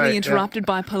grip only Right, yeah. interrupted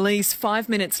by police 5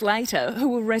 minutes later,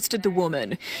 who arrested the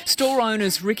woman. Store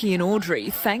owners Ricky and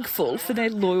Audrey thankful for their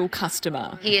loyal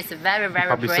customer. He is very, very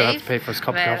Probably brave. still have to pay for his cup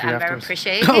of coffee I'm very afterwards.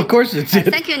 appreciative. Oh, of course it did.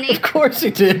 Thank you, Nick. Of course he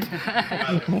did.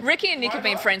 Ricky and Nick have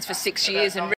been friends for 6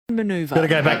 years and manoeuvre. Got to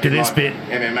go back to I did this my bit.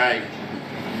 MMA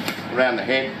around the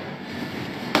head.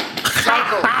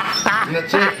 And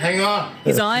that's it, hang on.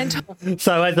 His iron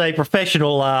So, as a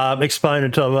professional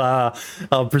exponent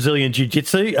of Brazilian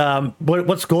Jiu-Jitsu,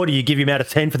 what score do you give him out of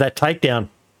 10 for that takedown?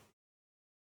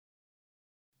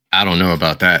 I don't know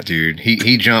about that, dude.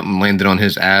 He jumped and landed on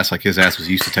his ass like his ass was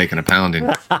used to taking a pounding.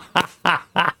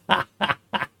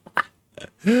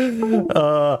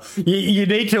 You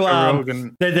need to.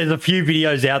 Rogan. There's a few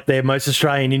videos out there, most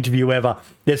Australian interview ever.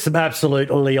 There's some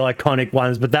absolutely iconic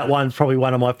ones, but that one's probably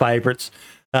one of my favourites.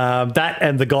 That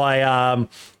and the guy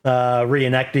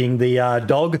reenacting the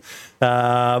dog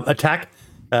attack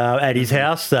at his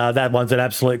house. That one's an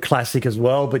absolute classic as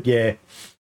well. But yeah,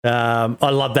 I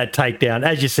love that takedown.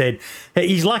 As you said,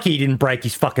 he's lucky he didn't break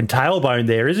his fucking tailbone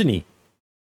there, isn't he?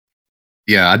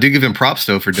 Yeah, I do give him props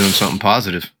though for doing something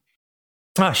positive.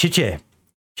 Oh, shit, yeah.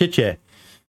 Shit, yeah.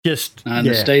 Just, In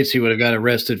the States, he would have got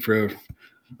arrested for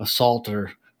assault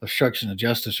or obstruction of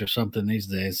justice or something these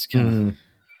days. Yeah,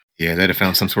 they'd have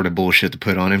found some sort of bullshit to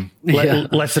put on him. Yeah.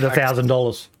 less than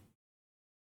 $1,000.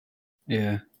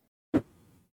 Yeah.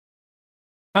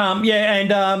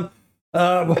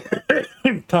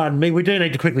 Pardon me, we do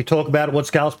need to quickly talk about what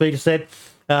Scalespeeder said.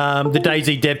 The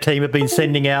DayZ dev team have been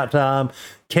sending out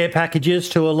care packages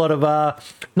to a lot of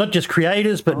not just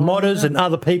creators but modders and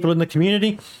other people in the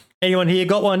community. Anyone here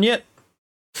got one yet?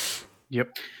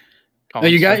 Yep. Oh,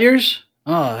 you got yours?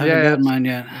 Oh, I haven't Yeah. got mine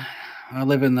yet. I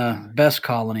live in the best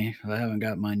colony. I haven't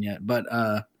got mine yet. But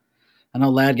I know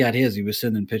Lad got his. He was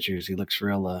sending pictures. He looks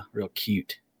real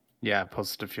cute. Yeah, I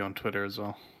posted a few on Twitter as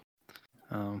well.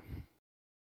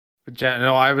 But yeah,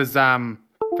 no, I was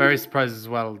very surprised as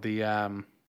well. The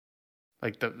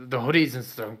like the hoodies and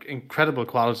stuff, incredible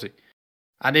quality.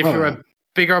 And if you're a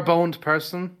bigger boned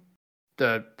person,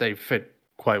 they fit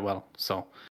quite well. So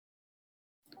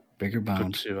Bigger good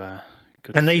bones. to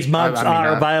good And to these see. mugs I mean,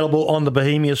 are available on the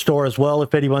Bohemia store as well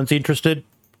if anyone's interested.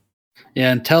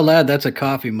 Yeah, and tell Lad that's a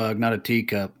coffee mug, not a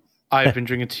teacup. I've been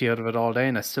drinking tea out of it all day,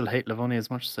 and I still hate Livonia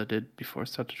as much as I did before I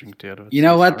started drinking tea out of it. You So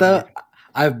know what, it's though? fine.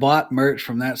 I've bought merch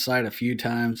from that site a few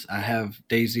times. I have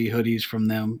DayZ hoodies from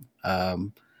them.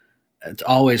 It's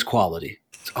always quality.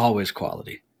 It's always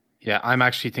quality. Yeah, I'm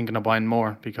actually thinking of buying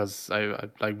more because I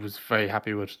was very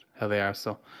happy with how they are.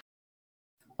 So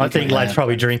I think at Lad's that.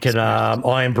 probably drinking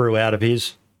Iron Brew out of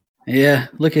his. Yeah,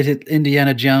 look at it,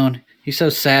 Indiana Jones. He's so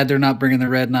sad they're not bringing the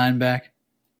Red 9 back.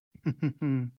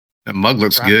 That mug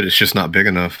looks good. It's just not big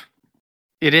enough.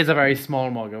 it is a very small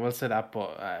mug. I will say that,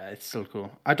 but it's still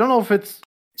cool. I don't know if it's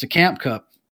It's a camp cup.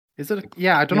 is it.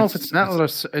 Yeah, I don't know if Yes, it's metal or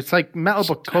it's like metal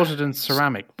but coated in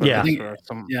ceramic. But Yeah. or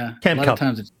some, Yeah, Camp a lot cup. of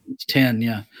times it's tin.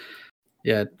 Yeah,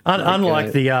 yeah.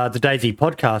 Unlike the DayZ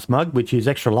podcast mug, which is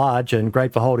extra large and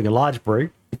great for holding a large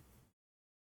brew.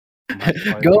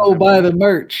 Go buy the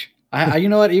merch. I you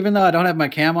know what? Even though I don't have my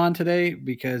cam on today,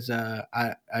 because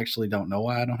I actually don't know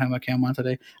why I don't have my cam on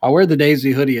today. I wear the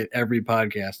DayZ hoodie at every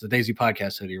podcast, the DayZ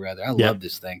podcast hoodie rather. I love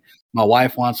this thing. My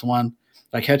wife wants one.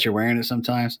 I catch her wearing it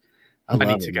sometimes. I I love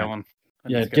need it, to get man. one. I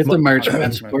Yeah, need to get the merch, one.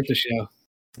 man. Support the show.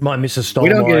 My missus stole We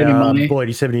don't my get any money.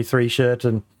 Boydie 73 shirt,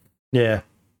 and yeah.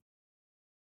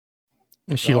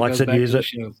 She All likes goes it, back use to the it.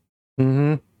 show.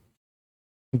 Mm-hmm.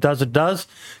 It does.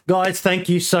 Guys, thank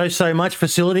you so much.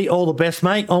 Facility, all the best,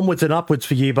 mate. Onwards and upwards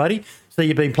for you, buddy. So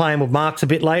you've been playing with Marks a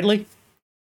bit lately?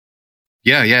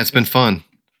 Yeah, it's been fun.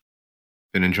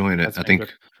 Been enjoying it. I think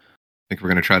we're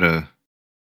going to try to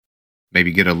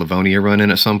maybe get a Livonia run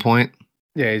in at some point.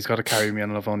 Yeah, he's got to carry me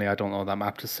on Livonia. I don't know that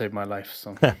map to save my life.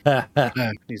 So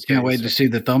can't wait to see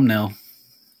the thumbnail.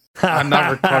 I'm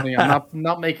not recording. I'm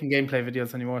not making gameplay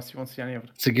videos anymore, so you won't see any of it.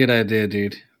 It's a good idea,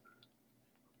 dude.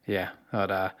 Yeah.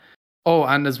 But,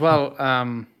 and as well,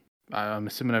 I'm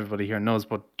assuming everybody here knows,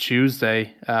 but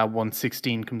Tuesday,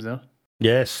 116 comes out.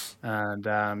 Yes.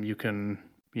 And you can,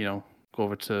 go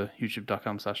over to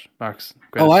youtube.com/Marks.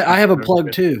 I have a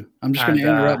plug too. I'm just going to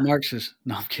interrupt Marks's.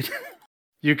 No, I'm kidding.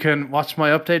 You can watch my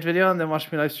update video and then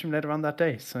watch me live stream later on that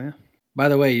day. So yeah. By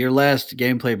the way, your last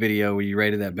gameplay video where you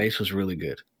rated that base was really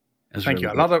good. Thank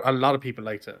you. A lot of people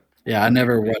liked it. Yeah, I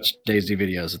never watched DayZ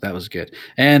videos. That was good.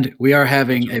 And we are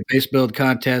having a base build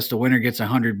contest. The winner gets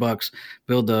 $100.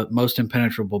 Build the most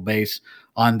impenetrable base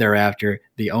on thereafter.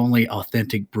 The only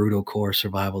authentic brutal core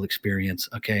survival experience.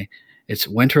 Okay, it's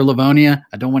Winter Livonia.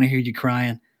 I don't want to hear you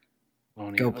crying.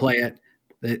 Go play it.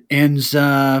 It ends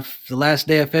the last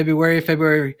day of February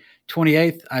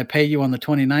 28th. I pay you on the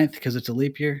 29th because it's a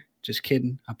leap year. Just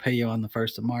kidding. I'll pay you on the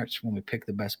 1st of March when we pick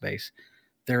the best base.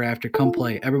 Thereafter, come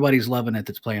play. Everybody's loving it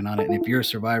that's playing on it. And if you're a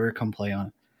survivor, come play on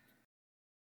it.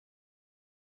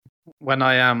 When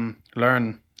I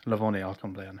learn Livonia, I'll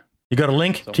come play on it. You got a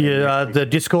link to your, the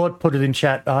Discord? Put it in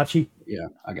chat, Archie. Yeah,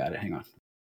 I got it. Hang on.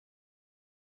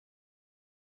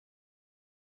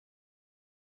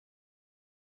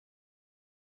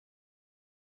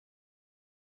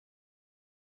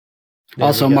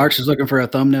 Also, Marks is looking for a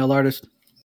thumbnail artist.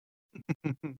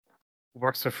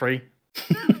 Works for free.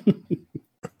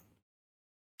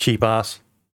 Cheap ass.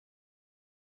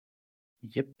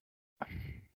 Yep.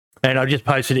 And I just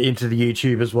posted it into the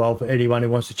YouTube as well for anyone who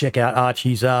wants to check out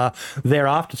Archie's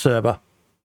Thereafter server.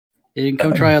 Yeah, you can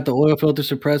come try out the oil filter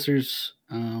suppressors.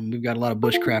 We've got a lot of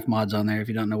bushcraft mods on there. If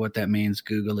you don't know what that means,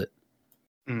 Google it.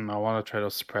 I want to try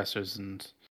those suppressors. And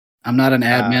I'm not an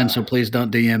admin, so please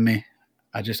don't DM me.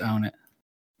 I just own it.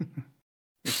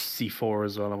 It's C4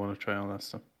 as well. I want to try all that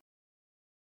stuff.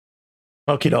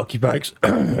 Okie dokie, folks.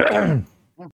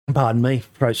 Pardon me,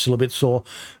 throat's still a bit sore.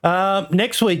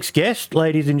 Next week's guest,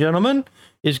 ladies and gentlemen,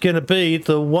 is going to be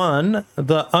the one,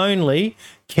 the only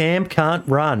Cam Can't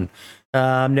Run.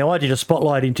 Now, I did a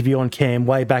spotlight interview on Cam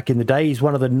way back in the day. He's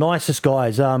one of the nicest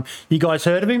guys. You guys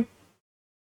heard of him?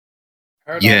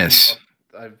 Yes.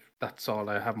 That's all.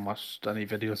 I haven't watched any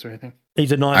videos or anything.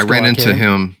 He's a nice guy. I ran into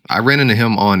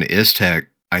him on ISTech,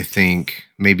 I think,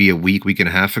 maybe a week and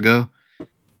a half ago.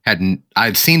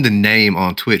 I'd seen the name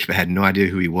on Twitch, but had no idea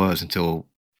who he was until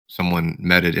someone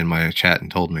met it in my chat and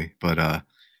told me. But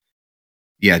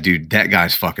yeah, dude, that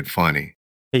guy's fucking funny.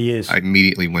 He is. I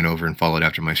immediately went over and followed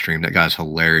after my stream. That guy's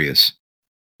hilarious.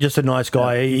 Just a nice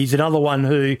guy. He's another one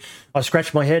who I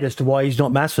scratched my head as to why he's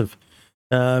not massive.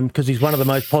 Because he's one of the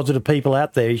most positive people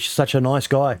out there. He's such a nice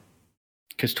guy.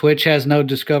 Because Twitch has no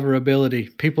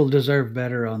discoverability. People deserve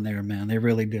better on there, man. They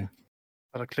really do.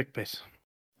 A lot of clickbait.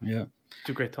 Yeah.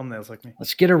 Do great thumbnails like me.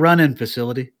 Let's get a run-in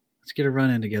facility. Let's get a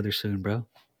run-in together soon, bro.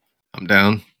 I'm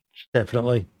down.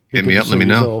 Definitely. Hit me up. Let me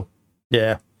know.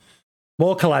 Yeah.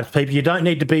 More collabs, people. You don't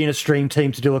need to be in a stream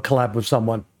team to do a collab with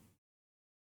someone.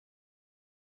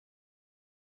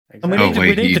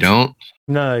 Exactly. You don't?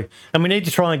 No. And we need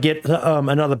to try and get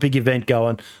another big event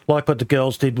going, like what the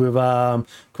girls did with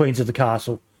Queens of the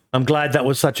Castle. I'm glad that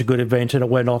was such a good event and it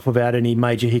went off without any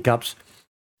major hiccups.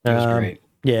 It was great.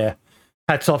 Yeah.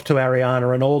 Hats off to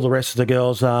Ariana and all the rest of the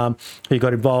girls who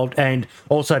got involved, and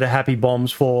also to Happy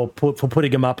Bombs for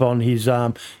putting him up on his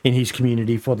in his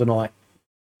community for the night.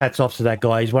 Hats off to that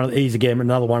guy. He's again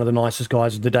another one of the nicest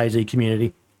guys in the DayZ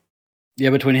community. Yeah,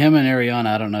 between him and Ariana,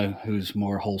 I don't know who's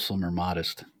more wholesome or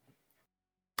modest.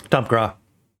 Dumpgra.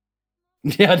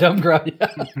 Yeah,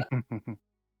 Dumpgra.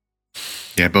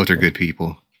 Yeah, both are good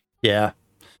people. Yeah.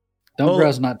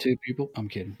 Dumpgra's not two people. I'm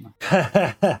kidding.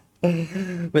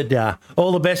 But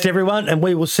all the best, everyone, and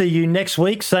we will see you next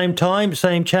week, same time,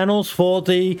 same channels for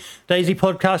the DayZ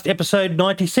Podcast episode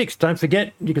 96. Don't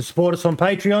forget, you can support us on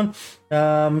Patreon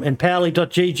and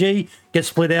Powley.gg. Get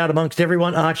split out amongst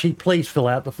everyone. Archie, please fill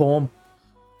out the form.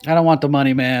 I don't want the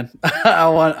money, man.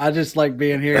 I just like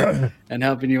being here and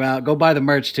helping you out. Go buy the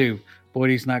merch too.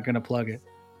 Boydie's not going to plug it.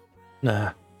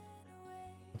 Nah,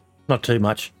 not too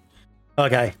much.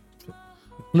 Okay.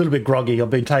 A little bit groggy. I've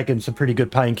been taking some pretty good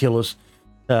painkillers.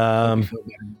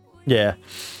 Yeah.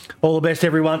 All the best,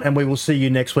 everyone, and we will see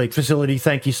you next week. Facility,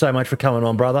 thank you so much for coming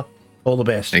on, brother. All the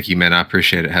best. Thank you, man. I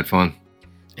appreciate it. Had fun.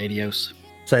 Adios.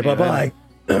 Say bye-bye.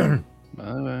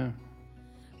 Bye-bye.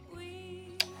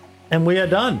 And we are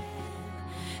done.